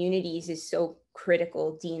with communities is so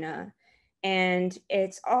critical, Dina. And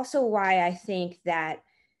it's also why I think that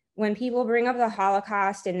when people bring up the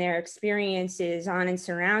Holocaust and their experiences on and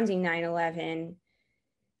surrounding 9/11,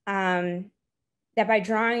 that by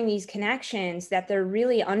drawing these connections, that they're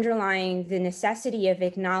really underlying the necessity of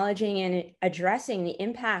acknowledging and addressing the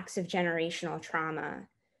impacts of generational trauma.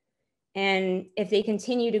 And if they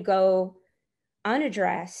continue to go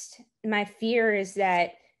unaddressed, my fear is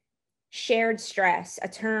that shared stress, a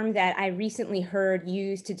term that I recently heard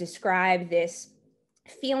used to describe this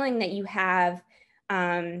feeling that you have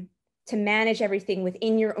to manage everything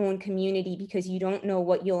within your own community because you don't know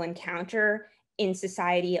what you'll encounter in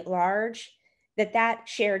society at large, that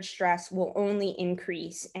shared stress will only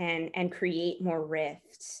increase and create more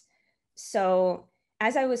rifts. So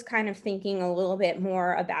as I was kind of thinking a little bit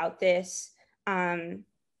more about this,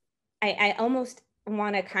 I almost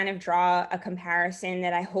want to kind of draw a comparison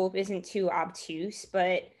that I hope isn't too obtuse,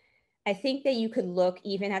 but I think that you could look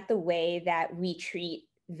even at the way that we treat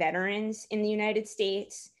veterans in the United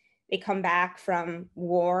States. They come back from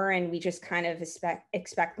war and we just kind of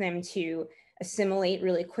expect them to assimilate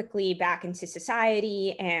really quickly back into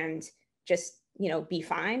society and just, be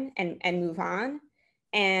fine and move on.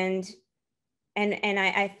 And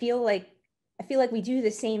I feel like we do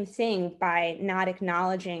the same thing by not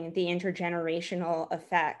acknowledging the intergenerational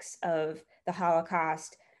effects of the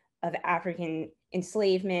Holocaust, of African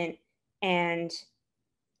enslavement, and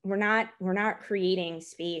we're not creating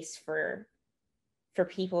space for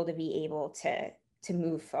people to be able to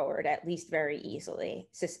move forward, at least very easily,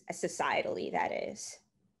 societally, that is.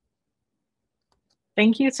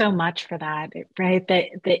 Thank you so much for that, right?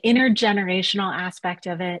 The intergenerational aspect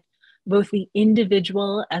of it, both the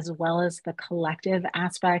individual as well as the collective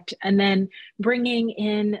aspect, and then bringing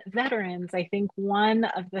in veterans. I think one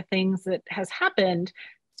of the things that has happened,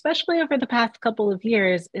 especially over the past couple of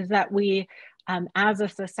years, is that we, as a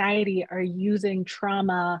society, are using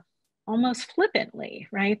trauma almost flippantly,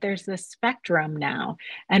 right? There's this spectrum now,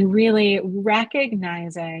 and really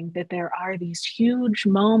recognizing that there are these huge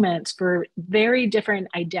moments for very different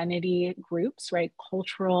identity groups, right?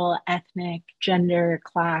 Cultural, ethnic, gender,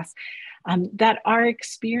 class, that are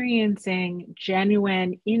experiencing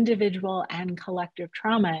genuine individual and collective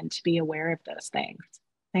trauma, and to be aware of those things.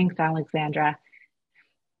 Thanks, Alexandra.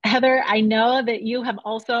 Heather, I know that you have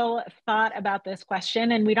also thought about this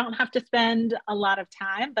question, and we don't have to spend a lot of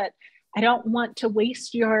time, but I don't want to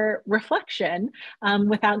waste your reflection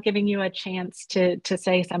without giving you a chance to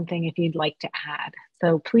say something if you'd like to add.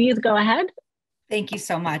 So please go ahead. Thank you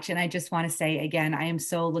so much. And I just want to say again, I am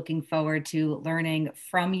so looking forward to learning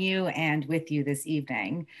from you and with you this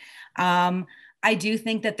evening. I do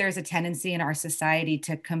think that there's a tendency in our society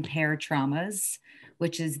to compare traumas,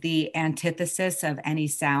 which is the antithesis of any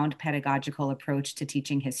sound pedagogical approach to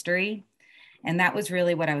teaching history. And that was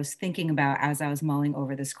really what I was thinking about as I was mulling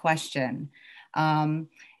over this question. And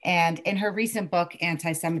in her recent book,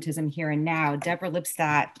 Anti-Semitism Here and Now, Deborah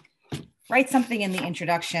Lipstadt writes something in the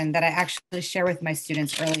introduction that I actually share with my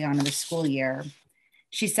students early on in the school year.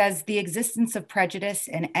 She says, the existence of prejudice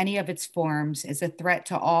in any of its forms is a threat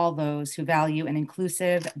to all those who value an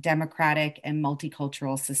inclusive, democratic, and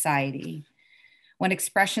multicultural society. When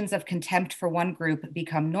expressions of contempt for one group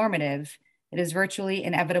become normative, it is virtually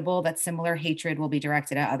inevitable that similar hatred will be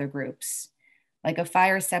directed at other groups. Like a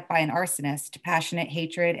fire set by an arsonist, passionate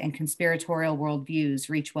hatred and conspiratorial worldviews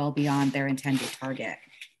reach well beyond their intended target.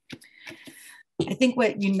 I think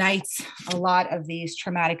what unites a lot of these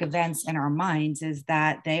traumatic events in our minds is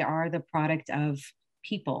that they are the product of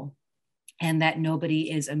people and that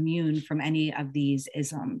nobody is immune from any of these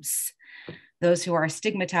isms. Those who are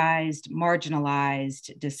stigmatized,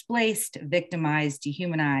 marginalized, displaced, victimized,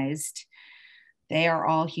 dehumanized, they are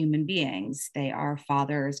all human beings. They are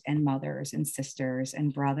fathers and mothers and sisters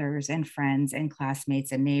and brothers and friends and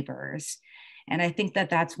classmates and neighbors. And I think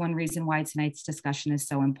that that's one reason why tonight's discussion is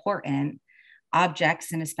so important.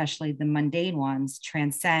 Objects, and especially the mundane ones,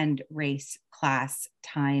 transcend race, class,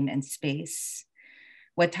 time, and space.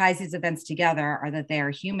 What ties these events together are that they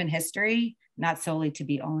are human history, not solely to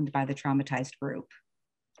be owned by the traumatized group.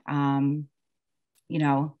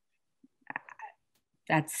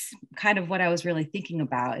 That's kind of what I was really thinking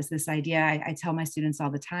about, is this idea. I tell my students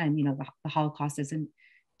all the time, the Holocaust isn't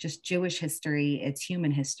just Jewish history, it's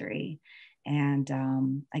human history. And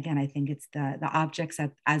again, I think it's the objects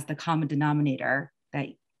as the common denominator that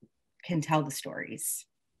can tell the stories.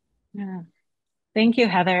 Yeah. Thank you,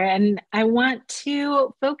 Heather. And I want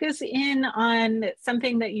to focus in on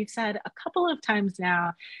something that you've said a couple of times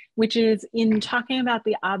now, which is in talking about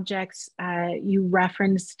the objects, you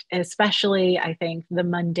referenced especially, I think, the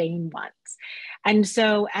mundane ones. And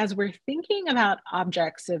so as we're thinking about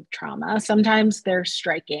objects of trauma, sometimes they're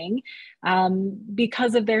striking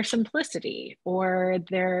because of their simplicity or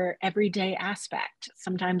their everyday aspect.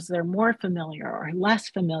 Sometimes they're more familiar or less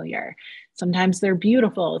familiar. Sometimes they're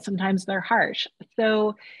beautiful, sometimes they're harsh.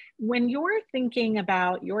 So when you're thinking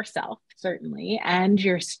about yourself, certainly, and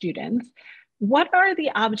your students, what are the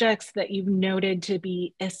objects that you've noted to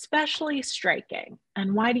be especially striking?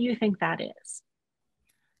 And why do you think that is?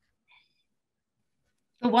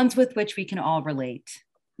 The ones with which we can all relate,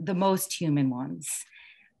 the most human ones.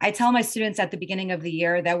 I tell my students at the beginning of the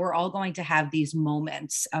year that we're all going to have these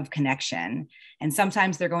moments of connection. And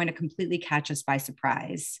sometimes they're going to completely catch us by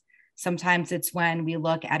surprise. Sometimes it's when we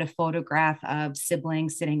look at a photograph of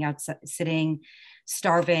siblings sitting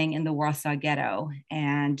starving in the Warsaw Ghetto,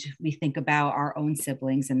 and we think about our own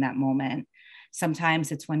siblings in that moment.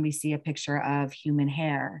 Sometimes it's when we see a picture of human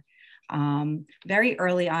hair. Very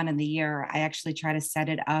early on in the year, I actually try to set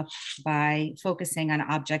it up by focusing on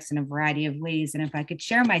objects in a variety of ways. And if I could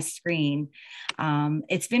share my screen,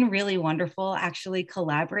 it's been really wonderful actually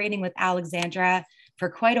collaborating with Alexandra for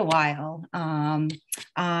quite a while on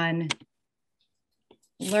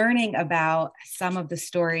learning about some of the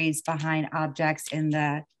stories behind objects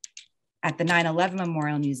at the 9/11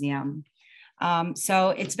 Memorial Museum. So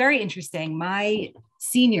it's very interesting. My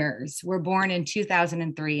seniors were born in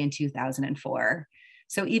 2003 and 2004.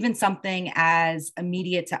 So even something as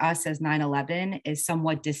immediate to us as 9/11 is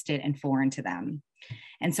somewhat distant and foreign to them.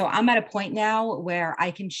 And so I'm at a point now where I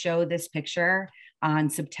can show this picture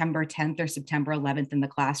on September 10th or September 11th in the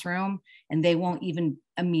classroom, and they won't even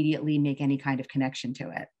immediately make any kind of connection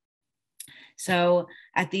to it. So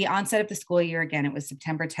at the onset of the school year, again, it was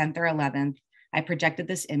September 10th or 11th, I projected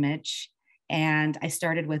this image and I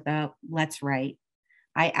started with a let's write.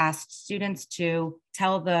 I asked students to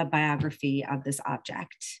tell the biography of this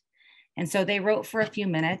object. And so they wrote for a few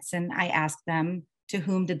minutes and I asked them, to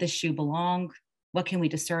whom did the shoe belong? What can we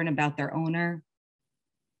discern about their owner?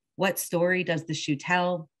 What story does the shoe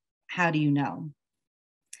tell? How do you know?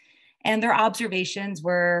 And their observations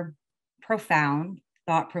were profound,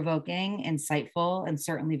 thought-provoking, insightful, and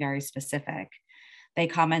certainly very specific. They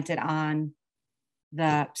commented on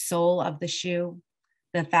the sole of the shoe,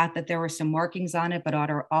 the fact that there were some markings on it, but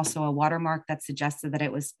also a watermark that suggested that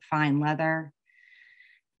it was fine leather.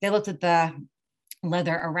 They looked at the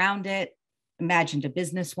leather around it, imagined a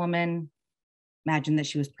businesswoman, imagined that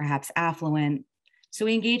she was perhaps affluent. So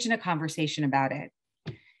we engaged in a conversation about it.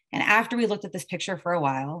 And after we looked at this picture for a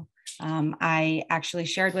while, I actually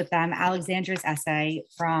shared with them Alexandra's essay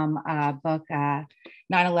from a book,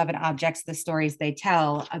 9/11 Objects, the Stories They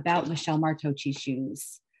Tell, about Michelle Martocci's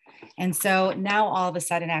shoes. And so now all of a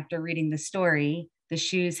sudden, after reading the story, The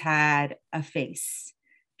shoes had a face.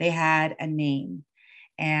 They had a name.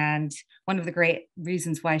 And one of the great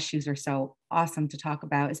reasons why shoes are so awesome to talk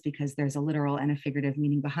about is because there's a literal and a figurative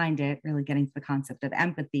meaning behind it, really getting to the concept of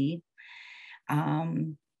empathy.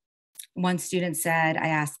 One student said, I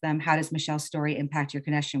asked them, how does Michelle's story impact your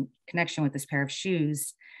connection with this pair of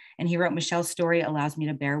shoes? And he wrote, Michelle's story allows me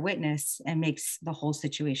to bear witness and makes the whole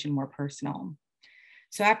situation more personal.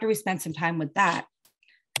 So after we spent some time with that,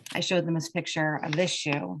 I showed them this picture of this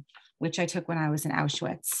shoe, which I took when I was in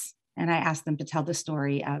Auschwitz. And I asked them to tell the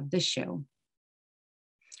story of this shoe.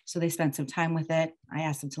 So they spent some time with it. I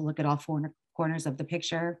asked them to look at all four corners of the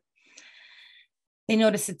picture. They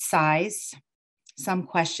noticed its size. Some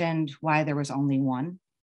questioned why there was only one.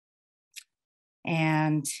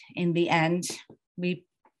 And in the end, we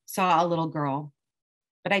saw a little girl.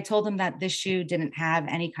 But I told them that this shoe didn't have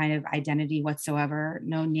any kind of identity whatsoever,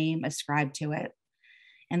 no name ascribed to it.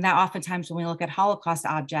 And that oftentimes when we look at Holocaust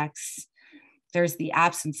objects, there's the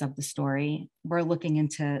absence of the story. We're looking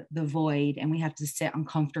into the void, and we have to sit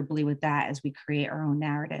uncomfortably with that as we create our own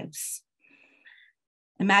narratives.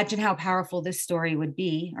 Imagine how powerful this story would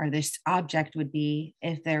be, or this object would be,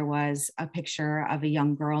 if there was a picture of a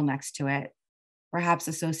young girl next to it, perhaps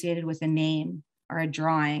associated with a name or a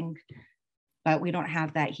drawing, but we don't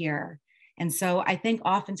have that here. And so I think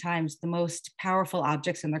oftentimes the most powerful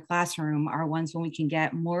objects in the classroom are ones when we can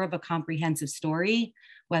get more of a comprehensive story,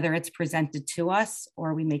 whether it's presented to us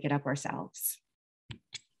or we make it up ourselves.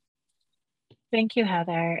 Thank you,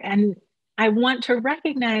 Heather. And I want to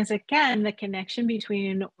recognize again the connection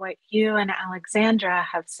between what you and Alexandra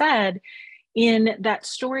have said in that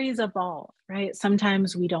stories evolve, right?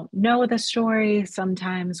 Sometimes we don't know the story,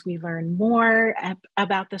 sometimes we learn more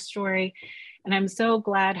about the story. And I'm so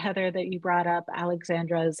glad, Heather, that you brought up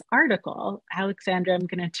Alexandra's article. Alexandra, I'm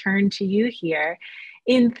going to turn to you here.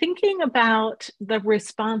 In thinking about the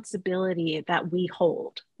responsibility that we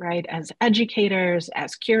hold, right, as educators,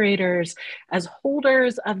 as curators, as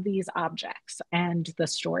holders of these objects and the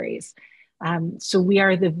stories. So we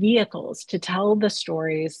are the vehicles to tell the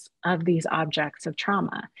stories of these objects of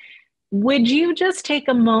trauma. Would you just take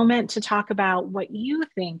a moment to talk about what you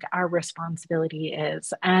think our responsibility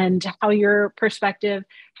is and how your perspective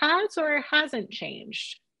has or hasn't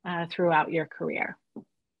changed throughout your career?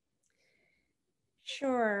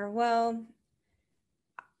 Sure. Well,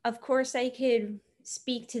 of course, I could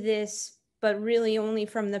speak to this, but really only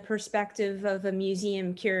from the perspective of a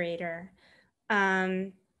museum curator.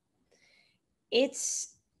 I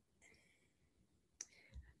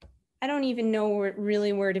don't even know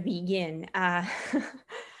where to begin. I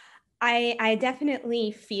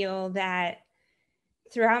definitely feel that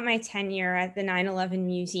throughout my tenure at the 9/11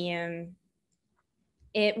 Museum,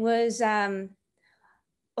 it was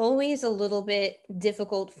always a little bit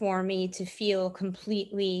difficult for me to feel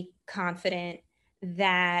completely confident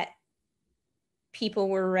that people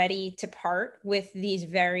were ready to part with these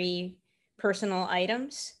very personal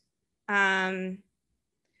items.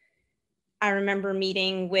 I remember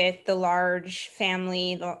meeting with the large Irish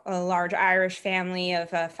family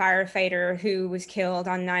of a firefighter who was killed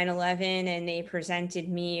on 9/11, and they presented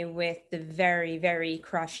me with the very, very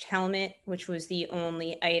crushed helmet, which was the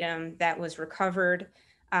only item that was recovered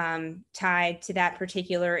tied to that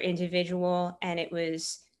particular individual. And it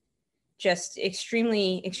was just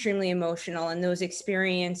extremely, extremely emotional. And those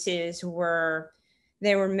experiences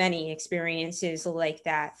there were many experiences like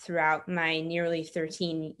that throughout my nearly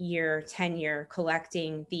 13-year tenure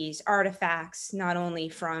collecting these artifacts, not only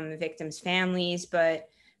from victims' families, but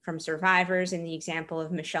from survivors, in the example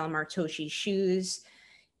of Michelle Martocci's shoes,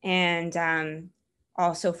 and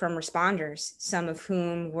also from responders, some of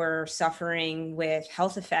whom were suffering with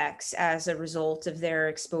health effects as a result of their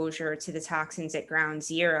exposure to the toxins at Ground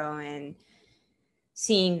Zero. And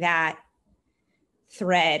seeing that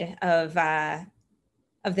thread of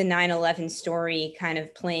the 9/11 story kind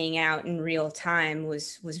of playing out in real time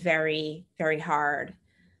was very, very hard.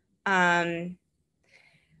 I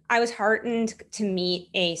was heartened to meet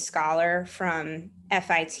a scholar from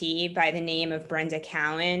FIT by the name of Brenda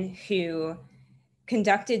Cowan, who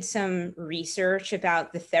conducted some research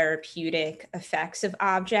about the therapeutic effects of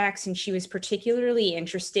objects. And she was particularly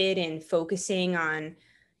interested in focusing on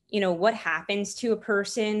what happens to a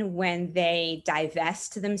person when they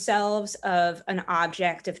divest themselves of an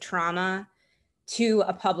object of trauma to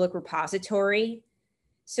a public repository.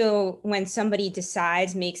 So when somebody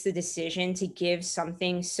makes the decision to give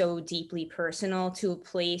something so deeply personal to a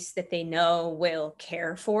place that they know will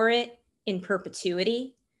care for it in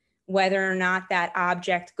perpetuity, whether or not that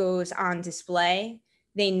object goes on display,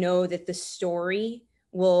 they know that the story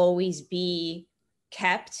will always be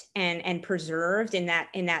kept and preserved in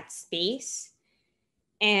that space.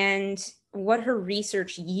 And what her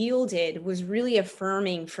research yielded was really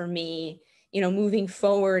affirming for me, moving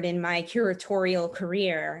forward in my curatorial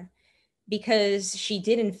career, because she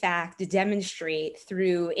did in fact demonstrate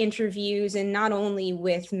through interviews, and not only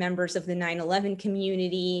with members of the 9/11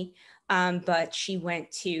 community, but she went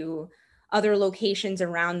to other locations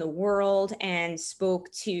around the world and spoke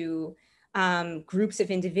to groups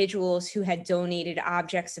of individuals who had donated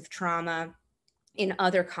objects of trauma in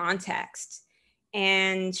other contexts.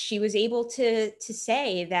 And she was able to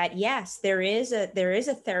say that, yes, there is a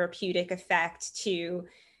therapeutic effect to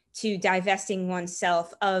divesting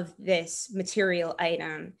oneself of this material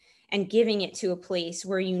item and giving it to a place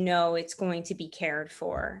where it's going to be cared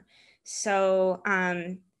for. So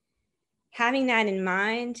having that in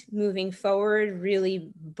mind, moving forward,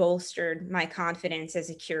 really bolstered my confidence as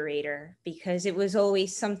a curator, because it was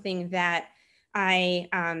always something that I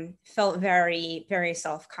felt very, very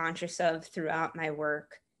self-conscious of throughout my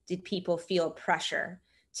work. Did people feel pressure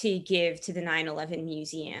to give to the 9/11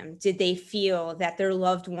 Museum? Did they feel that their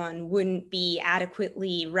loved one wouldn't be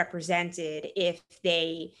adequately represented if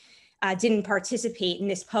they didn't participate in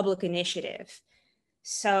this public initiative?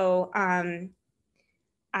 So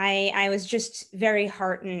I was just very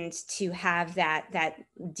heartened to have that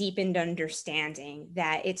deepened understanding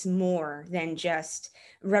that it's more than just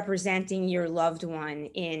representing your loved one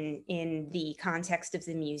in the context of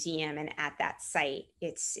the museum and at that site.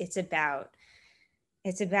 It's about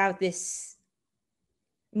this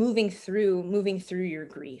moving through your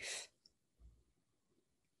grief.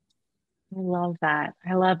 I love that.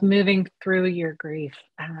 I love moving through your grief.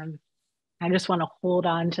 I just want to hold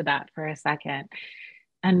on to that for a second.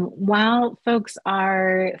 And while folks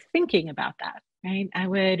are thinking about that, right, I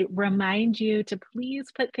would remind you to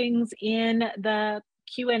please put things in the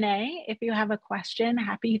Q&A. If you have a question,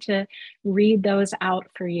 happy to read those out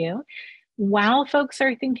for you. While folks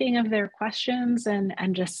are thinking of their questions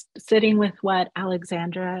and just sitting with what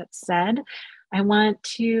Alexandra said, I want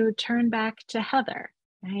to turn back to Heather,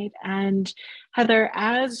 right? And Heather,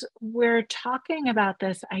 as we're talking about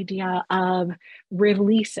this idea of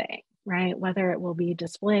releasing, right, whether it will be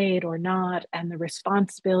displayed or not, and the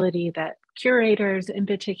responsibility that curators in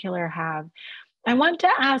particular have, I want to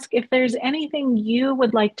ask if there's anything you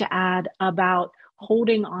would like to add about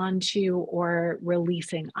holding on to or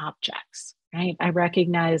releasing objects, right? I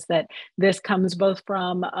recognize that this comes both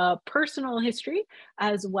from a personal history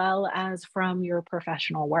as well as from your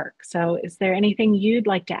professional work. So is there anything you'd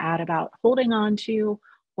like to add about holding on to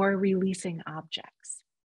or releasing objects?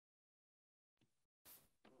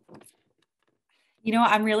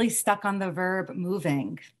 I'm really stuck on the verb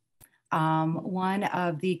moving. One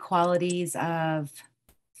of the qualities of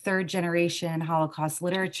third generation Holocaust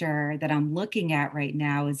literature that I'm looking at right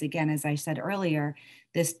now is, again, as I said earlier,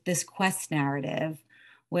 this quest narrative,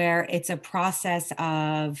 where it's a process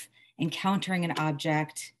of encountering an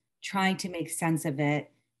object, trying to make sense of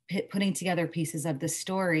it, putting together pieces of the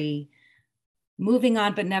story, moving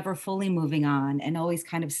on, but never fully moving on, and always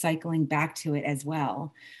kind of cycling back to it as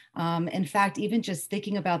well. In fact, even just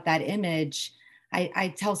thinking about that image,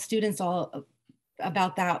 I tell students all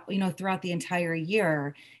about that, throughout the entire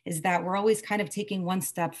year, is that we're always kind of taking one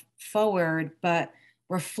step forward, but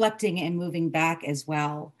reflecting and moving back as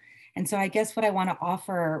well. And so I guess what I want to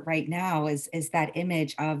offer right now is that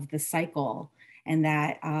image of the cycle, and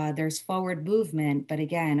that there's forward movement, but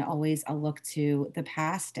again, always a look to the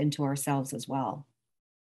past and to ourselves as well.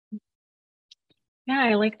 Yeah,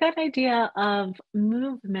 I like that idea of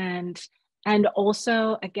movement, and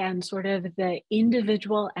also, again, sort of the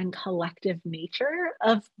individual and collective nature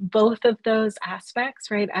of both of those aspects,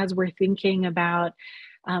 right? As we're thinking about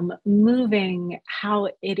moving, how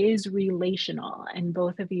it is relational. And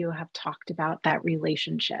both of you have talked about that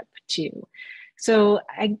relationship too. So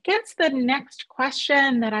I guess the next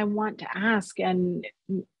question that I want to ask, and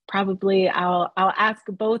probably I'll ask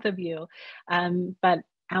both of you, but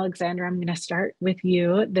Alexandra, I'm going to start with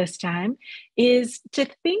you this time, is to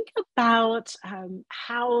think about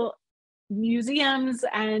how museums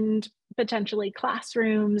and potentially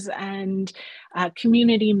classrooms and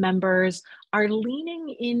community members are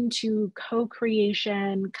leaning into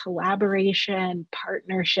co-creation, collaboration,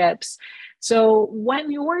 partnerships. So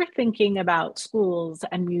when you're thinking about schools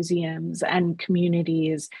and museums and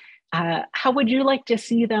communities, how would you like to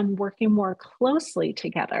see them working more closely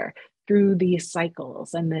together through these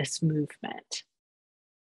cycles and this movement?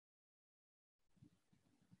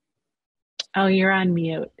 Oh, you're on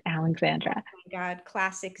mute, Alexandra. Oh my God,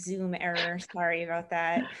 classic Zoom error. Sorry about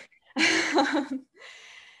that.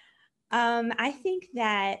 I think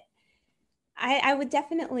that I would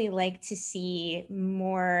definitely like to see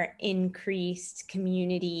more increased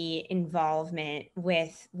community involvement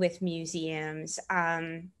with museums.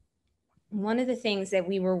 One of the things that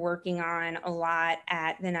we were working on a lot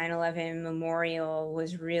at the 9/11 Memorial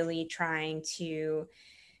was really trying to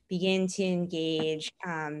begin to engage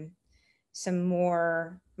some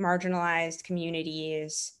more marginalized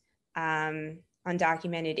communities,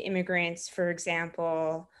 undocumented immigrants, for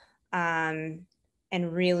example,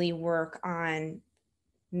 and really work on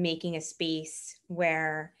making a space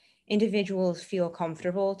where individuals feel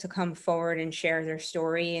comfortable to come forward and share their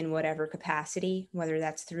story in whatever capacity, whether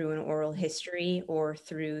that's through an oral history or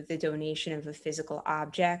through the donation of a physical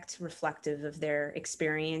object reflective of their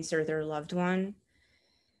experience or their loved one.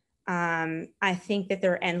 I think that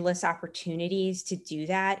there are endless opportunities to do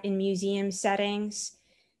that in museum settings,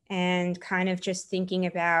 and kind of just thinking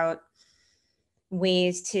about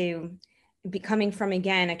ways to be coming from,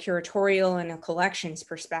 again, a curatorial and a collections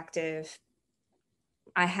perspective.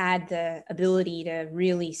 I had the ability to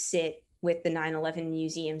really sit with the 9/11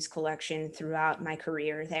 Museum's collection throughout my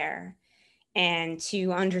career there, and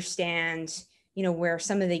to understand, where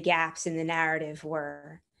some of the gaps in the narrative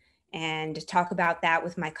were, and talk about that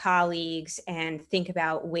with my colleagues and think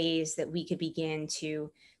about ways that we could begin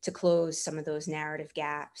to close some of those narrative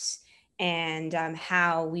gaps, and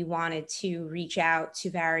how we wanted to reach out to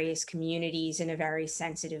various communities in a very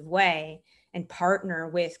sensitive way and partner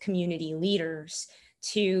with community leaders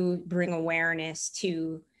to bring awareness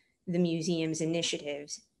to the museum's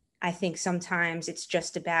initiatives. I think sometimes it's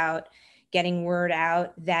just about getting word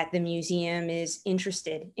out that the museum is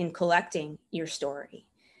interested in collecting your story,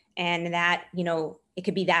 and that, it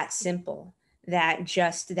could be that simple, that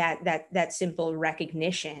just that simple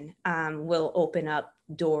recognition will open up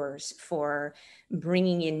doors for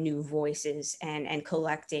bringing in new voices and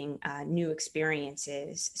collecting new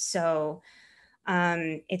experiences. So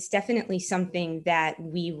it's definitely something that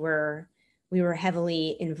we were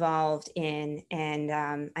heavily involved in, and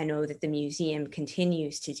I know that the museum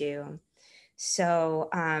continues to do. So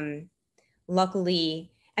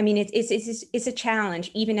luckily, I mean, it's a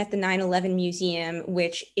challenge, even at the 9/11 Museum,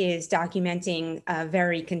 which is documenting a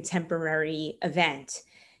very contemporary event.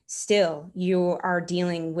 Still, you are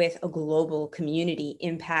dealing with a global community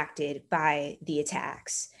impacted by the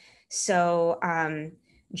attacks. So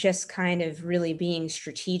just kind of really being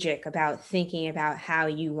strategic about thinking about how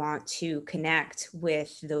you want to connect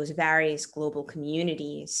with those various global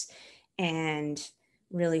communities, and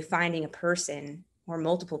really finding a person or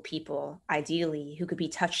multiple people, ideally, who could be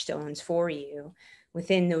touchstones for you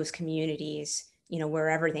within those communities,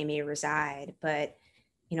 wherever they may reside. But,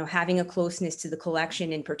 having a closeness to the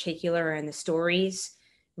collection in particular and the stories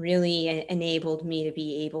really enabled me to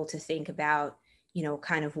be able to think about,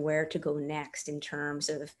 kind of where to go next in terms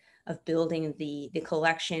of building the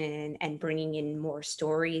collection and bringing in more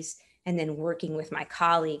stories, and then working with my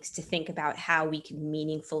colleagues to think about how we can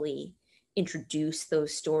meaningfully introduce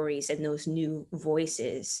those stories and those new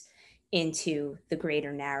voices into the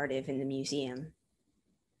greater narrative in the museum.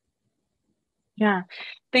 Yeah,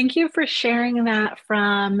 thank you for sharing that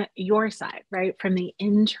from your side, right? From the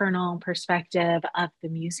internal perspective of the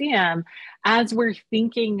museum, as we're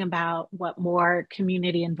thinking about what more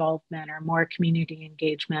community involvement or more community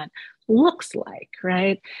engagement looks like,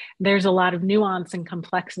 right? There's a lot of nuance and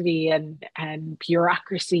complexity and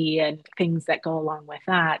bureaucracy and things that go along with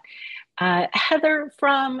that. Heather,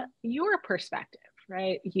 from your perspective,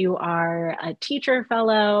 right? You are a teacher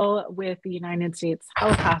fellow with the United States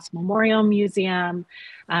Holocaust Memorial Museum.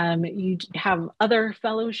 You have other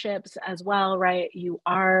fellowships as well, right? You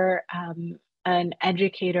are an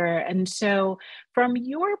educator. And so from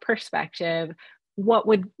your perspective, what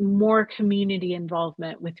would more community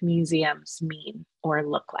involvement with museums mean or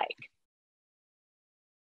look like?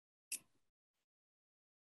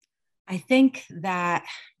 I think that,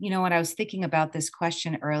 when I was thinking about this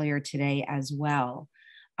question earlier today as well,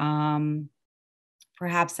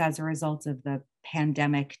 perhaps as a result of the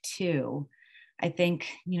pandemic too, I think,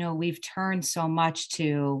 we've turned so much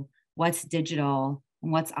to what's digital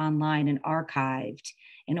and what's online and archived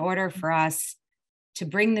in order for us to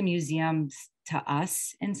bring the museums to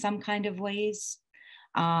us in some kind of ways.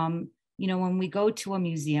 When we go to a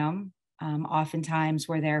museum, oftentimes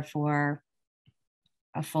we're there for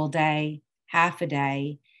a full day, half a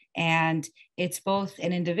day, and it's both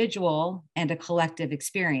an individual and a collective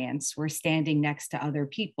experience. We're standing next to other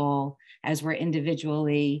people as we're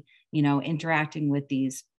individually, interacting with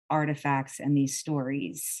these artifacts and these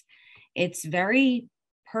stories. It's very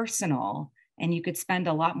personal, and you could spend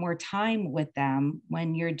a lot more time with them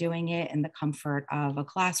when you're doing it in the comfort of a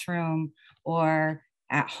classroom or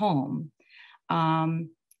at home.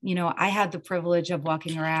 You know, I had the privilege of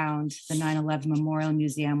walking around the 9/11 Memorial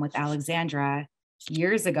Museum with Alexandra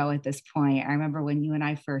years ago at this point. I remember when you and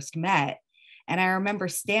I first met, and I remember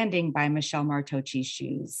standing by Michelle Martocci's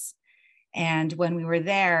shoes. And when we were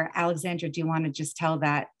there, Alexandra, do you want to just tell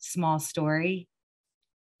that small story?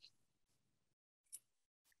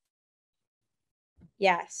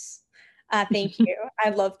 Yes, thank you.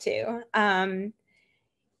 I'd love to.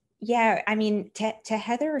 Yeah, I mean, to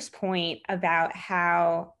Heather's point about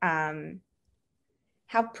how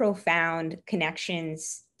profound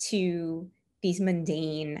connections to these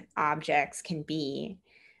mundane objects can be.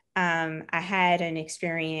 I had an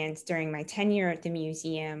experience during my tenure at the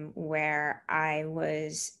museum where I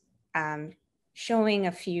was showing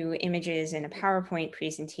a few images in a PowerPoint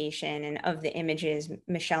presentation, and of the images,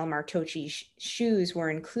 Michelle Martocci's shoes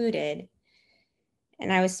were included.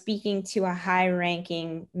 And I was speaking to a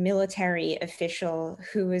high-ranking military official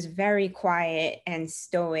who was very quiet and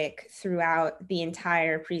stoic throughout the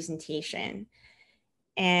entire presentation.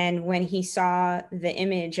 And when he saw the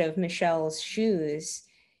image of Michelle's shoes,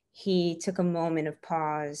 he took a moment of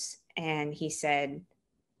pause and he said,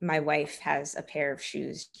 "My wife has a pair of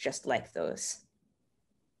shoes just like those."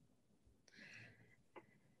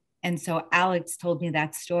 And so Alex told me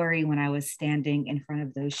that story when I was standing in front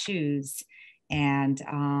of those shoes. And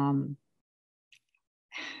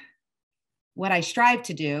what I strive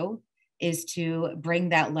to do is to bring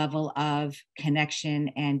that level of connection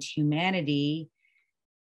and humanity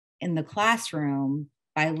in the classroom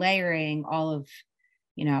by layering all of,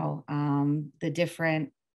 you know, the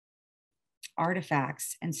different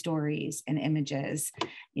artifacts and stories and images.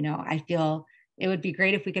 You know, I feel it would be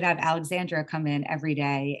great if we could have Alexandra come in every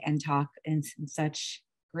day and talk in such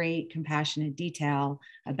great, compassionate detail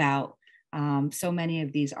about so many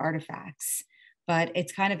of these artifacts. But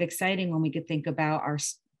it's kind of exciting when we could think about our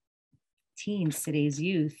teens, today's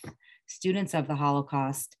youth, students of the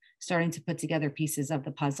Holocaust, starting to put together pieces of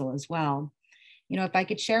the puzzle as well. You know, if I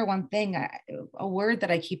could share one thing, a word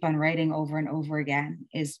that I keep on writing over and over again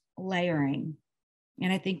is layering.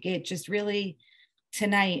 And I think it just really,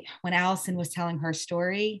 tonight, when Allison was telling her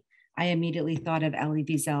story, I immediately thought of Elie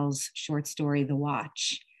Wiesel's short story, The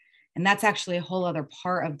Watch. And that's actually a whole other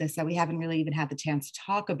part of this that we haven't really even had the chance to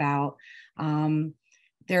talk about.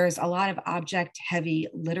 There's a lot of object-heavy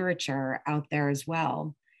literature out there as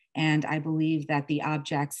well. And I believe that the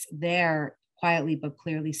objects there quietly but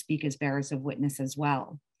clearly speak as bearers of witness as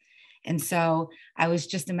well. And so I was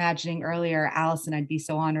just imagining earlier, Allison, I'd be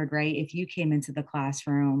so honored, right, if you came into the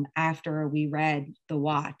classroom after we read The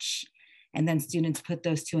Watch, and then students put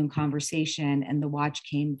those two in conversation and The Watch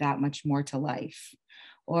came that much more to life.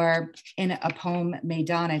 Or in a poem,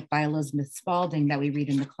 Maidonic by Elizabeth Spalding that we read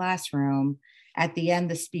in the classroom, at the end,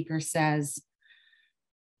 the speaker says,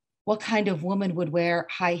 "What kind of woman would wear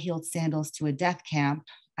high-heeled sandals to a death camp?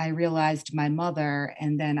 I realized my mother,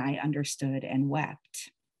 and then I understood and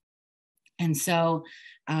wept." And so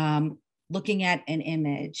looking at an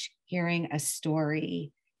image, hearing a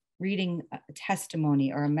story, reading a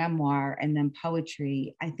testimony or a memoir, and then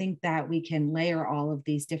poetry, I think that we can layer all of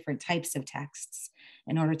these different types of texts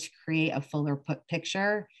in order to create a fuller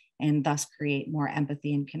picture and thus create more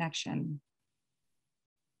empathy and connection.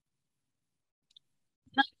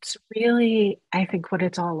 That's really, I think, what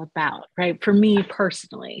it's all about, right? For me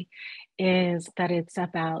personally, is that it's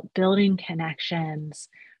about building connections,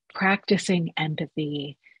 practicing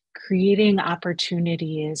empathy, creating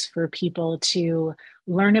opportunities for people to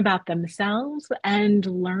learn about themselves and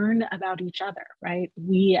learn about each other, right?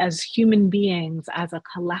 We as human beings, as a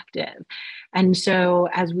collective. And so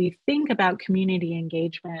as we think about community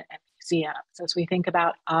engagement at museums, as we think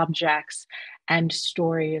about objects and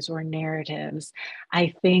stories or narratives,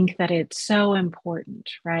 I think that it's so important,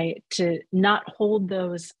 right, to not hold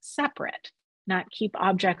those separate, not keep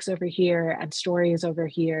objects over here and stories over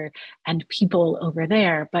here and people over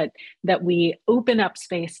there, but that we open up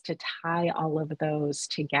space to tie all of those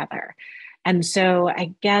together. And so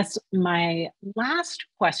I guess my last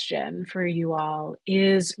question for you all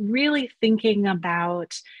is really thinking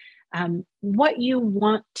about what you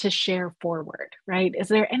want to share forward, right? Is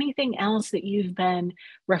there anything else that you've been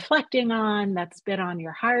reflecting on that's been on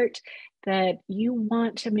your heart that you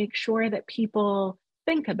want to make sure that people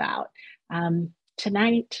think about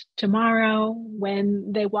tonight, tomorrow,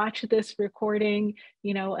 when they watch this recording,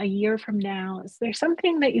 you know, a year from now? Is there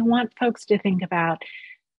something that you want folks to think about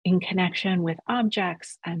in connection with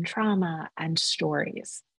objects and trauma and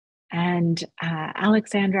stories? And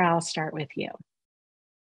Alexandra, I'll start with you.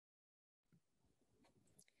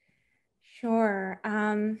 Sure.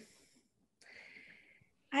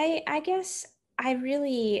 I guess I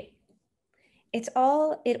really, it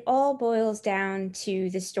all boils down to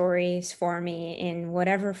the stories for me in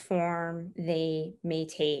whatever form they may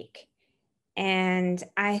take. And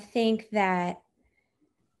I think that,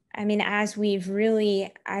 I mean, as we've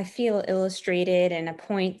really, I feel, illustrated, and a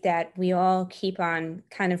point that we all keep on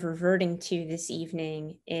kind of reverting to this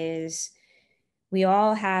evening is we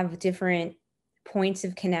all have different points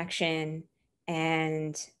of connection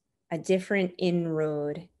and a different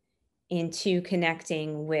inroad into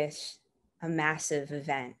connecting with a massive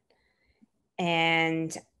event.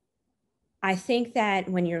 And I think that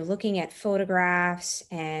when you're looking at photographs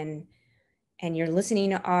and you're listening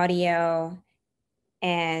to audio,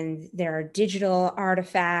 and there are digital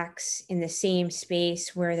artifacts in the same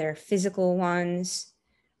space where there are physical ones,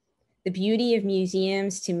 the beauty of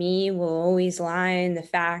museums to me will always lie in the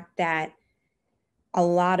fact that a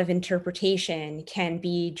lot of interpretation can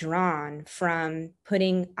be drawn from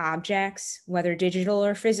putting objects, whether digital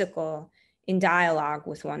or physical, in dialogue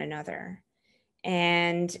with one another.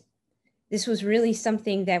 And this was really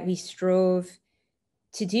something that we strove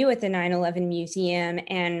to do at the 9/11 Museum.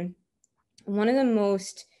 And one of the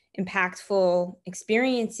most impactful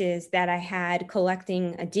experiences that I had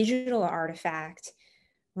collecting a digital artifact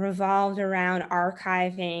revolved around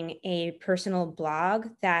archiving a personal blog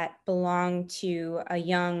that belonged to a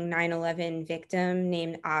young 9/11 victim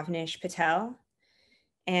named Avnish Patel.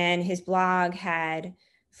 And his blog had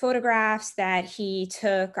photographs that he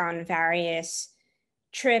took on various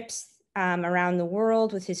trips around the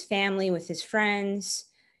world with his family, with his friends,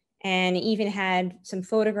 and even had some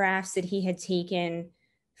photographs that he had taken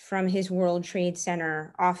from his World Trade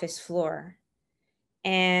Center office floor.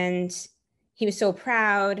 And he was so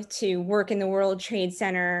proud to work in the World Trade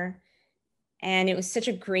Center. And it was such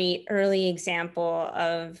a great early example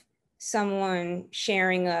of someone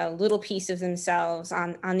sharing a little piece of themselves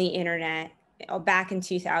on the internet back in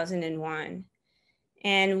 2001.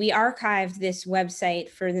 And we archived this website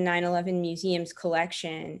for the 9/11 Museum's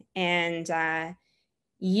collection. And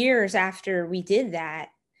years after we did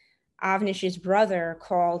that, Avnish's brother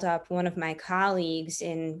called up one of my colleagues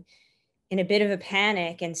in a bit of a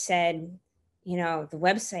panic and said, you know, the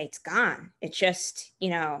website's gone. It just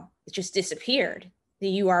disappeared.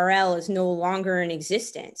 The URL is no longer in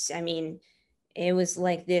existence. I mean, it was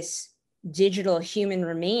like this digital human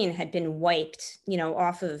remain had been wiped,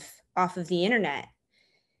 off of the internet.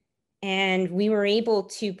 And we were able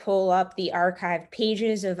to pull up the archived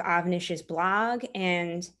pages of Avnish's blog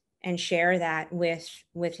and share that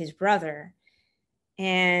with his brother.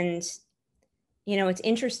 And, it's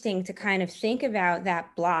interesting to kind of think about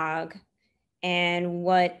that blog and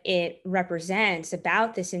what it represents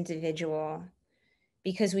about this individual,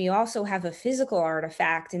 because we also have a physical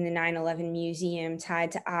artifact in the 9/11 Museum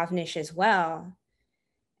tied to Avnish as well.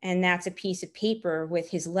 And that's a piece of paper with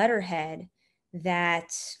his letterhead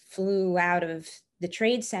that flew out of the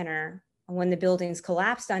Trade Center when the buildings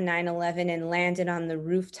collapsed on 9/11 and landed on the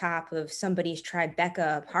rooftop of somebody's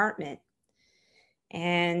Tribeca apartment.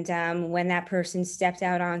 And when that person stepped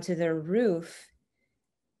out onto the roof,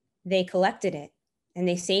 they collected it and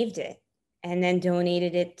they saved it and then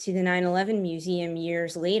donated it to the 9/11 Museum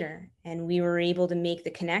years later. And we were able to make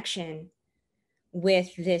the connection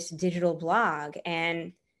with this digital blog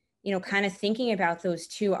and, kind of thinking about those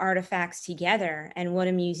two artifacts together and what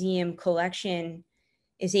a museum collection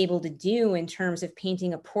is able to do in terms of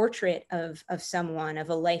painting a portrait of someone, of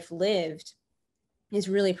a life lived, is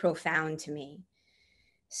really profound to me.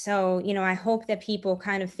 So, I hope that people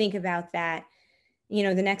kind of think about that,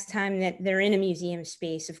 the next time that they're in a museum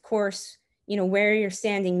space. Of course, where you're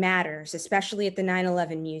standing matters, especially at the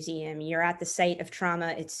 9/11 Museum. You're at the site of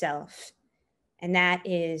trauma itself. And that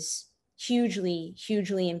is hugely,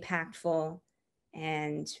 hugely impactful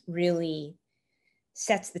and really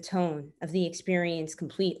sets the tone of the experience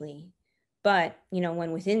completely. But,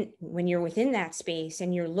 when you're within that space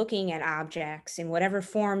and you're looking at objects in whatever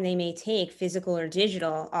form they may take, physical or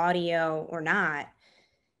digital, audio or not,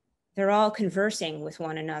 they're all conversing with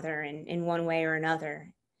one another in one way or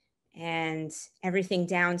another. And everything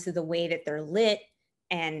down to the way that they're lit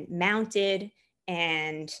and mounted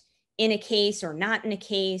and in a case or not in a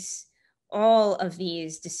case, all of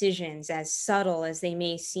these decisions, as subtle as they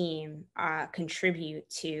may seem, contribute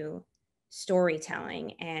to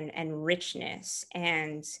storytelling and richness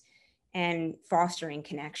and fostering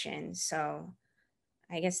connection. So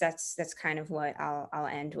I guess that's kind of what I'll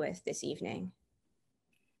end with this evening.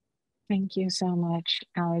 Thank you so much,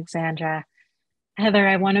 Alexandra. Heather,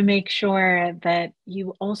 I want to make sure that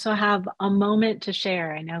you also have a moment to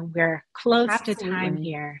share. I know we're close Absolutely. to time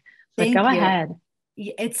here, but Thank go you. ahead.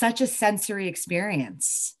 It's such a sensory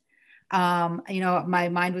experience. My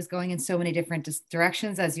mind was going in so many different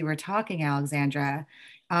directions as you were talking, Alexandra.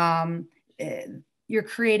 You're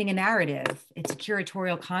creating a narrative. It's a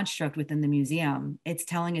curatorial construct within the museum. It's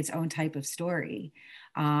telling its own type of story.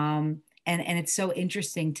 And it's so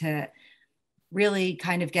interesting to really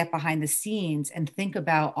kind of get behind the scenes and think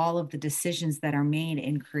about all of the decisions that are made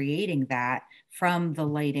in creating that, from the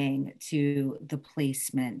lighting to the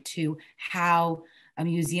placement to how a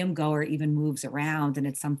museum goer even moves around. And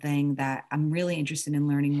it's something that I'm really interested in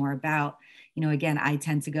learning more about. Again, I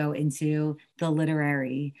tend to go into the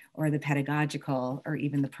literary or the pedagogical or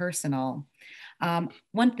even the personal.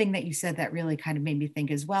 One thing that you said that really kind of made me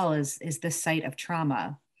think as well is the site of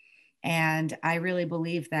trauma. And I really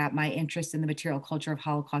believe that my interest in the material culture of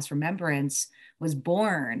Holocaust remembrance was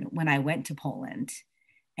born when I went to Poland,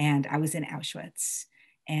 and I was in Auschwitz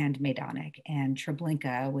and Majdanek and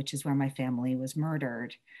Treblinka, which is where my family was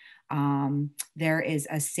murdered. There is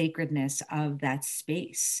a sacredness of that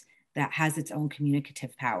space that has its own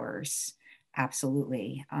communicative powers.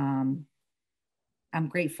 Absolutely. I'm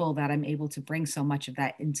grateful that I'm able to bring so much of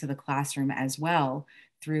that into the classroom as well,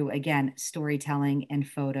 through, again, storytelling and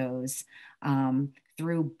photos,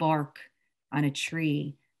 through bark on a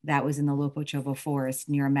tree that was in the Lopochovo forest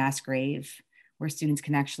near a mass grave, where students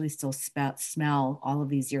can actually still smell all of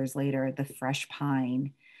these years later, the fresh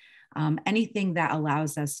pine. Anything that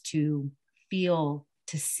allows us to feel,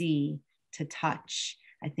 to see, to touch,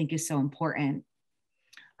 I think is so important.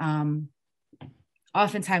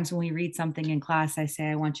 Oftentimes when we read something in class, I say,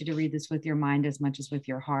 I want you to read this with your mind as much as with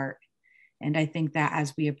your heart. And I think that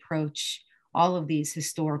as we approach all of these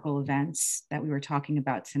historical events that we were talking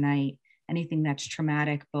about tonight, anything that's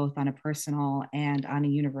traumatic, both on a personal and on a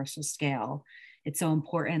universal scale, it's so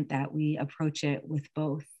important that we approach it with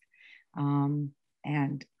both.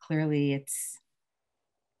 And clearly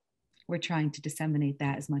we're trying to disseminate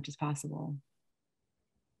that as much as possible.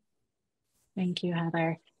 Thank you,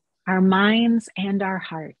 Heather. Our minds and our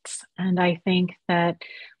hearts. And I think that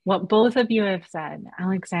what both of you have said,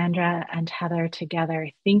 Alexandra and Heather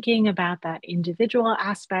together, thinking about that individual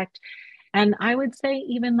aspect, and I would say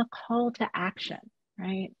even the call to action,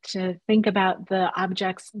 right? To think about the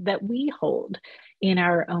objects that we hold in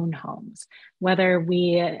our own homes, whether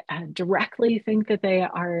we directly think that they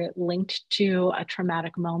are linked to a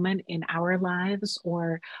traumatic moment in our lives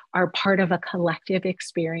or are part of a collective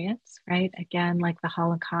experience, right? Again, like the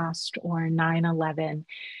Holocaust or 9/11.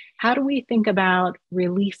 How do we think about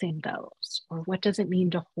releasing those? Or what does it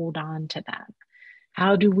mean to hold on to them?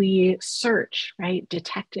 How do we search, right?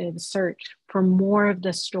 Detectives search for more of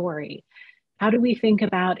the story. How do we think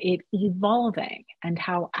about it evolving and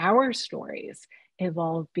how our stories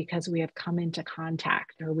evolve because we have come into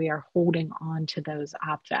contact or we are holding on to those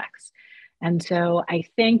objects? And so I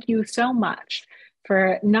thank you so much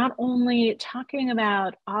for not only talking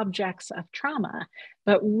about objects of trauma,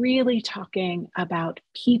 but really talking about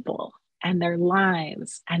people and their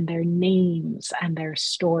lives and their names and their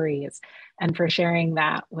stories, and for sharing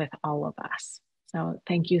that with all of us. So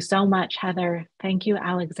thank you so much, Heather. Thank you,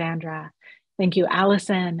 Alexandra. Thank you,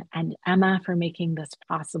 Allison and Emma, for making this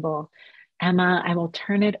possible. Emma, I will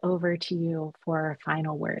turn it over to you for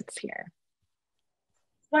final words here.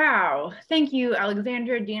 Wow, thank you,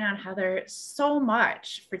 Alexandra, Dina, and Heather, so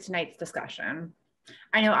much for tonight's discussion.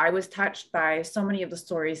 I know I was touched by so many of the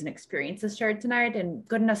stories and experiences shared tonight, and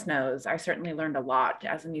goodness knows, I certainly learned a lot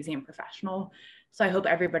as a museum professional. So I hope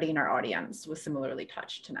everybody in our audience was similarly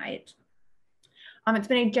touched tonight. It's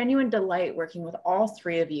been a genuine delight working with all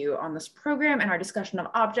three of you on this program and our discussion of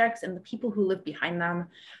objects and the people who live behind them.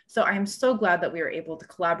 So I am so glad that we were able to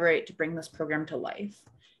collaborate to bring this program to life.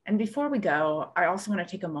 And before we go, I also want to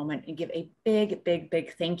take a moment and give a big, big,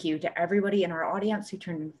 big thank you to everybody in our audience who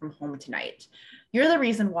turned in from home tonight. You're the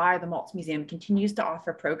reason why the Maltz Museum continues to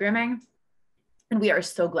offer programming, and we are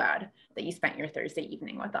so glad that you spent your Thursday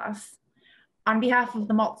evening with us. On behalf of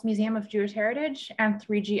the Maltz Museum of Jewish Heritage and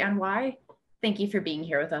 3GNY, thank you for being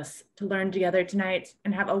here with us to learn together tonight,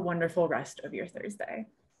 and have a wonderful rest of your Thursday.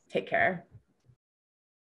 Take care.